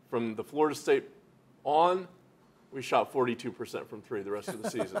 From the Florida State on, we shot 42% from three the rest of the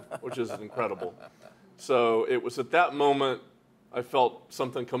season, which is incredible. So it was at that moment I felt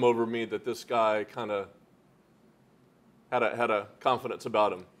something come over me that this guy kind of had a confidence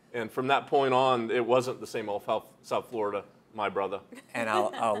about him. And from that point on, it wasn't the same old South Florida, my brother. And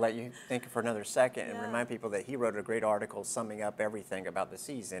I'll let you think for another second and remind people that he wrote a great article summing up everything about the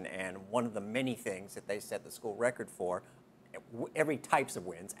season. And one of the many things that they set the school record for, every types of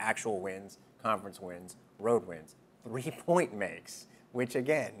wins, actual wins, conference wins, road wins, 3-point makes. Which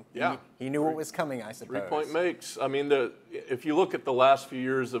again, he knew what was coming, I suppose. 3-point makes. I mean, if you look at the last few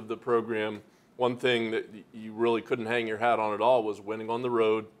years of the program, one thing that you really couldn't hang your hat on at all was winning on the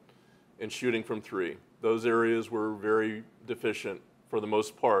road and shooting from three. Those areas were very deficient for the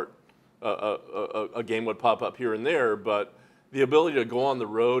most part. A game would pop up here and there, but the ability to go on the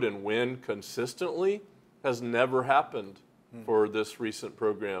road and win consistently has never happened for this recent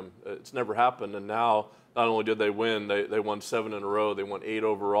program. It's never happened, and now not only did they win, they won 7 in a row. They won 8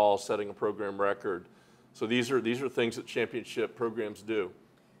 overall, setting a program record. So these are things that championship programs do.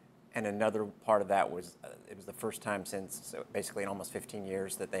 And another part of that was it was the first time since basically in almost 15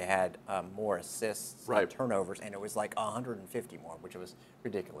 years that they had more assists and turnovers, and it was like 150 more, which was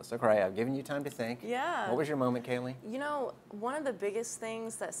ridiculous. Okay, I've given you time to think. Yeah. What was your moment, Caylee? You know, one of the biggest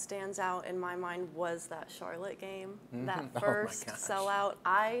things that stands out in my mind was that Charlotte game, that first sellout.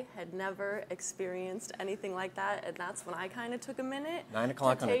 I had never experienced anything like that, and that's when I kind of took a minute 9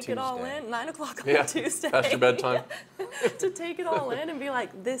 o'clock to on a take it all Tuesday. in. 9 o'clock on a Tuesday. Past your bedtime. To take it all in and be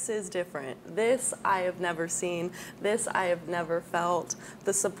like, this is different. This I have never seen. This I have never felt.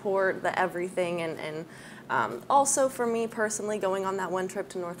 The support, the everything, and also for me personally, going on that one trip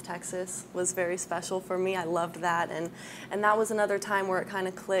to North Texas was very special for me. I loved that, and that was another time where it kind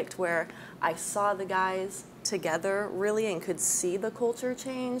of clicked, where I saw the guys together really and could see the culture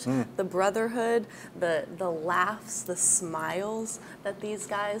change, the brotherhood, the laughs, the smiles that these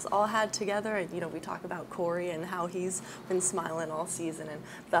guys all had together. And you know, we talk about Corey and how he's been smiling all season, and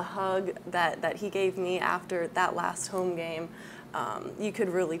the hug that he gave me after that last home game. You could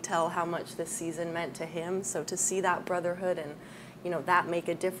really tell how much this season meant to him. So to see that brotherhood and, you know, that make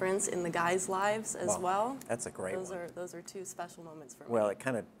a difference in the guys' lives as well. That's a great one. Those are two special moments for me. Well,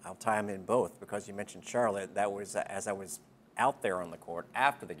 I'll tie them in both, because you mentioned Charlotte. That was as I was out there on the court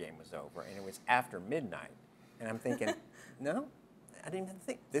after the game was over, and it was after midnight. And I'm thinking, no, I didn't even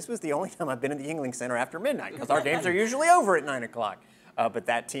think. This was the only time I've been in the Yuengling Center after midnight, because our games are usually over at 9 o'clock. But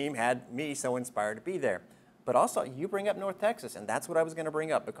that team had me so inspired to be there. But also, you bring up North Texas, and that's what I was going to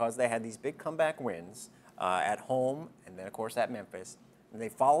bring up, because they had these big comeback wins at home and then, of course, at Memphis. And they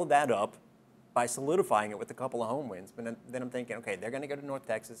followed that up by solidifying it with a couple of home wins. But then I'm thinking, okay, they're going to go to North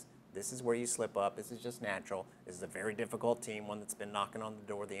Texas. This is where you slip up. This is just natural. This is a very difficult team, one that's been knocking on the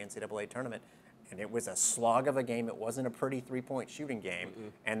door of the NCAA tournament. And it was a slog of a game. It wasn't a pretty 3-point shooting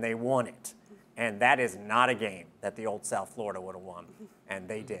game, and they won it. And that is not a game that the old South Florida would have won, and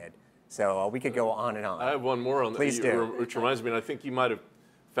they did. So we could go on and on. I have one more on that. Please do. Which reminds me, and I think you might have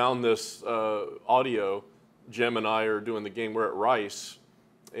found this audio. Jim and I are doing the game. We're at Rice,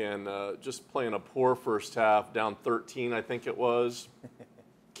 and just playing a poor first half, down 13, I think it was.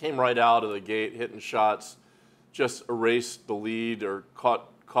 Came right out of the gate, hitting shots, just erased the lead or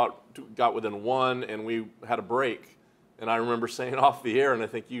got within one, and we had a break. And I remember saying off the air, and I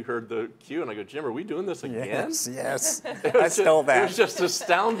think you heard the cue, and I go, Jim, are we doing this again? Yes. I stole that. It was just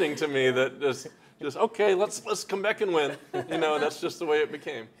astounding to me that just okay, let's come back and win. You know, that's just the way it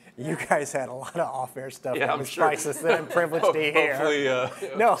became. You guys had a lot of off-air stuff that I'm was sure. priceless that I'm privileged to hear.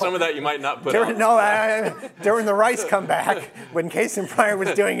 Hopefully, no. Some of that you might not put out. During the Rice comeback, when Kason Pryor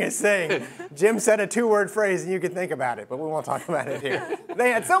was doing his thing, Jim said a 2-word phrase, and you could think about it, but we won't talk about it here.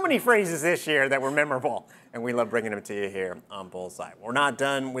 They had so many phrases this year that were memorable, and we love bringing them to you here on BullsEYE. We're not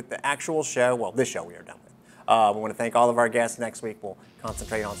done with the actual show. Well, this show we are done with. We want to thank all of our guests. Next week we'll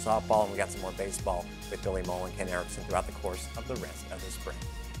concentrate on softball, and we got some more baseball with Billy Mohl and Ken Erickson throughout the course of the rest of the spring.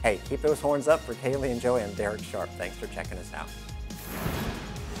 Hey, keep those horns up for Caylee and Joey. I'm Darek Sharp. Thanks for checking us out.